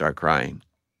could almost start crying.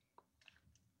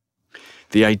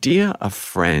 The idea of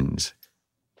friends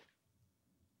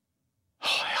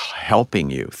helping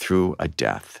you through a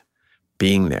death,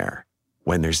 being there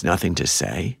when there's nothing to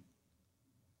say,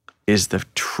 is the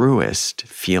truest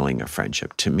feeling of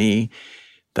friendship. To me,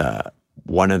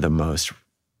 one of the most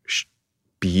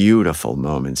beautiful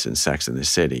moments in Sex and the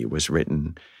City was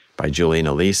written by Julie and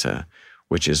Elisa,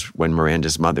 which is when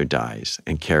Miranda's mother dies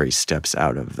and Carrie steps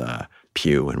out of the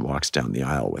pew and walks down the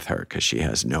aisle with her because she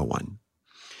has no one.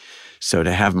 So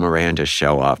to have Miranda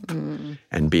show up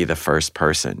and be the first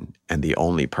person and the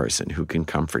only person who can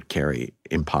comfort Carrie,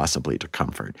 impossibly to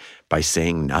comfort, by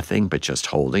saying nothing but just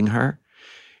holding her,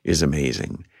 is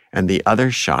amazing. And the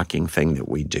other shocking thing that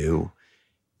we do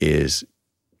is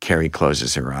Carrie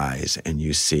closes her eyes and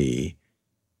you see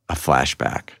a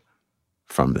flashback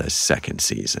from the second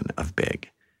season of Big,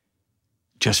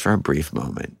 just for a brief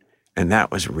moment. And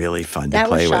that was really fun to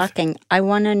play with. That was shocking. I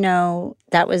want to know,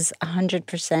 that was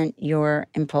 100% your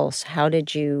impulse. How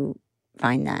did you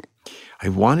find that? I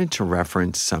wanted to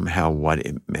reference somehow what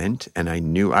it meant, and I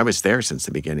knew, I was there since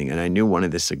the beginning, and I knew one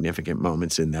of the significant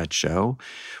moments in that show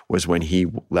was when he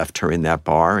left her in that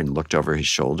bar and looked over his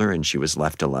shoulder and she was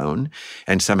left alone,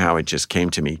 and somehow it just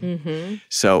came to me.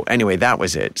 So anyway, that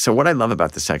was it. So what I love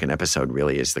about the second episode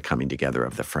really is the coming together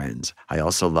of the friends. I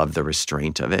also love the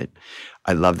restraint of it.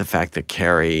 I love the fact that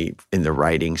Carrie, in the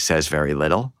writing, says very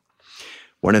little.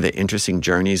 One of the interesting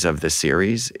journeys of the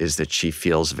series is that she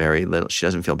feels very little. She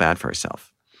doesn't feel bad for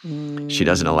herself. She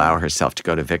doesn't allow herself to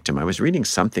go to victim. I was reading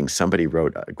something somebody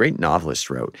wrote, a great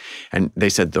novelist wrote, and they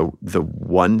said the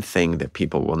one thing that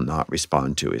people will not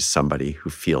respond to is somebody who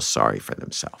feels sorry for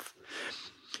themselves.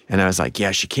 And I was like,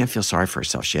 yeah, she can't feel sorry for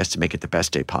herself. She has to make it the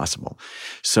best day possible.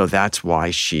 So that's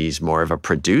why she's more of a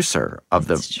producer of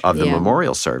the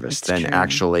memorial service than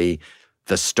actually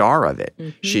the star of it.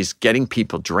 She's getting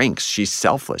people drinks. She's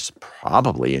selfless,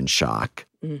 probably in shock.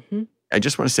 I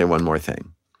just want to say one more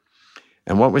thing.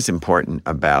 And what was important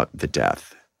about the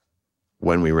death,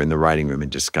 when we were in the writing room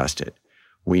and discussed it,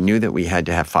 we knew that we had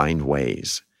to find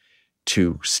ways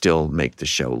to still make the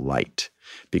show light.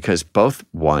 Because both,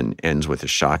 1, ends with a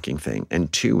shocking thing,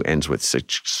 and 2, ends with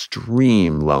such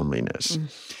extreme loneliness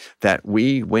that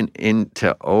we went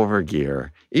into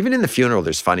overgear. Even in the funeral,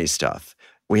 there's funny stuff.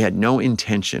 We had no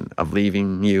intention of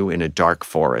leaving you in a dark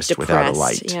forest without a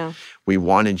light. We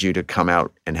wanted you to come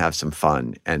out and have some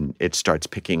fun, and it starts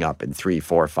picking up in 3,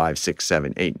 4, 5, 6,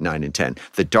 7, 8, 9, and 10.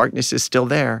 The darkness is still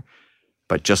there,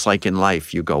 but just like in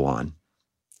life, you go on.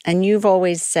 And you've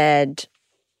always said,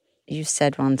 you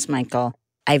said once, Michael,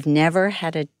 I've never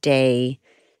had a day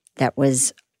that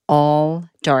was all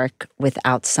dark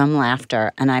without some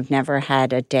laughter, and I've never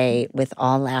had a day with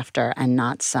all laughter and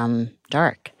not some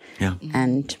dark. Yeah.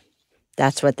 And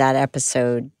that's what that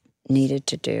episode needed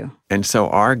to do. And so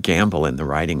our gamble in the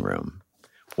writing room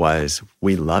was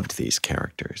we loved these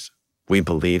characters. We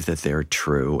believe that they're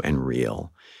true and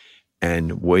real.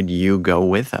 And would you go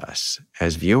with us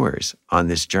as viewers on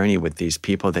this journey with these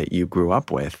people that you grew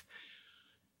up with,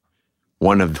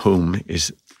 one of whom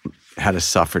had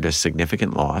suffered a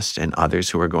significant loss, and others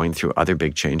who are going through other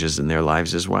big changes in their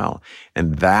lives as well.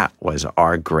 And that was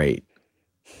our great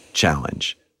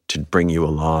challenge, to bring you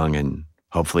along and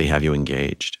hopefully have you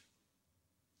engaged.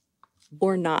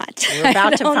 Or not. We're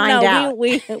about to find out.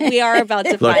 We are about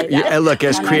to find out. Look,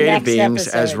 as On our creative next beings,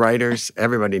 as episode. writers,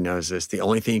 everybody knows this. The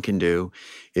only thing you can do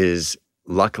is,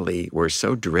 luckily, we're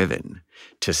so driven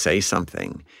to say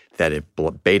something that it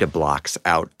beta blocks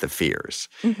out the fears.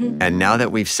 Mm-hmm. And now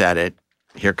that we've said it,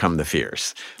 here come the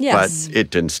fears. Yes. But it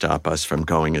didn't stop us from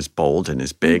going as bold and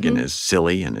as big and as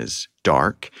silly and as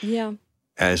dark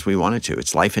as we wanted to.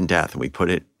 It's life and death, and we put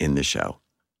it in the show.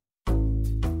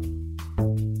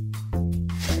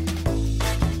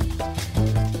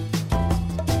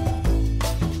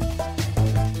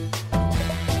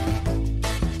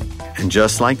 And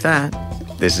just like that,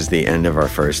 this is the end of our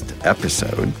first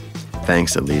episode.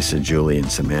 Thanks, Elisa, Julie,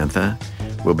 and Samantha.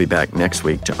 We'll be back next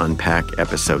week to unpack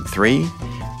episode 3,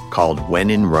 called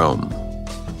When in Rome.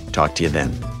 Talk to you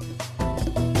then.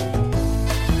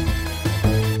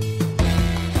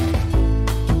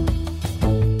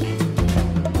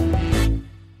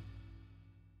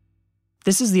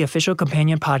 This is the official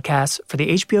companion podcast for the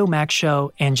HBO Max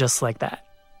show And Just Like That.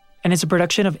 And it's a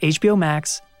production of HBO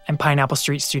Max and Pineapple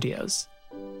Street Studios.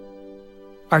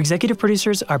 Our executive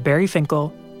producers are Barry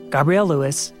Finkel, Gabrielle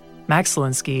Lewis, Max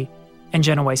Selinsky, and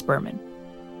Jenna Weiss-Berman.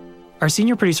 Our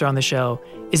senior producer on the show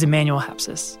is Emmanuel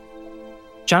Hapsis.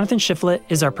 Jonathan Shiflett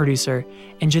is our producer,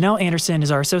 and Janelle Anderson is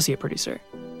our associate producer.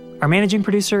 Our managing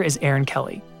producer is Aaron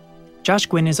Kelly. Josh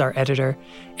Gwynn is our editor,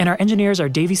 and our engineers are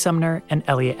Davey Sumner and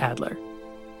Elliot Adler.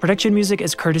 Production music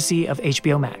is courtesy of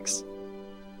HBO Max.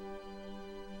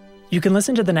 You can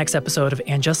listen to the next episode of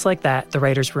And Just Like That, the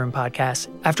Writer's Room podcast,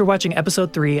 after watching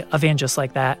episode 3 of And Just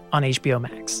Like That on HBO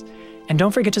Max. And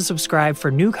don't forget to subscribe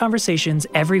for new conversations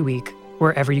every week,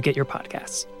 wherever you get your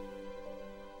podcasts.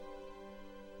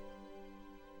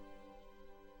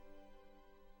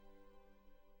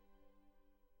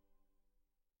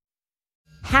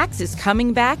 Hacks is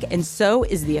coming back, and so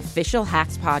is the official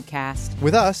Hacks podcast.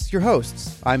 With us, your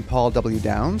hosts. I'm Paul W.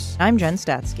 Downs. I'm Jen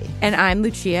Statsky. And I'm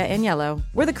Lucia Agnello.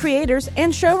 We're the creators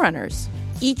and showrunners.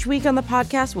 Each week on the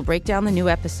podcast, we'll break down the new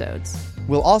episodes.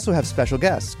 We'll also have special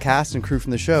guests, cast and crew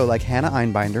from the show like Hannah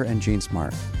Einbinder and Gene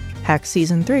Smart. Hacks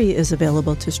Season 3 is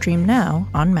available to stream now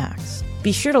on Max.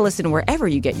 Be sure to listen wherever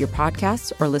you get your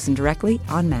podcasts or listen directly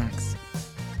on Max.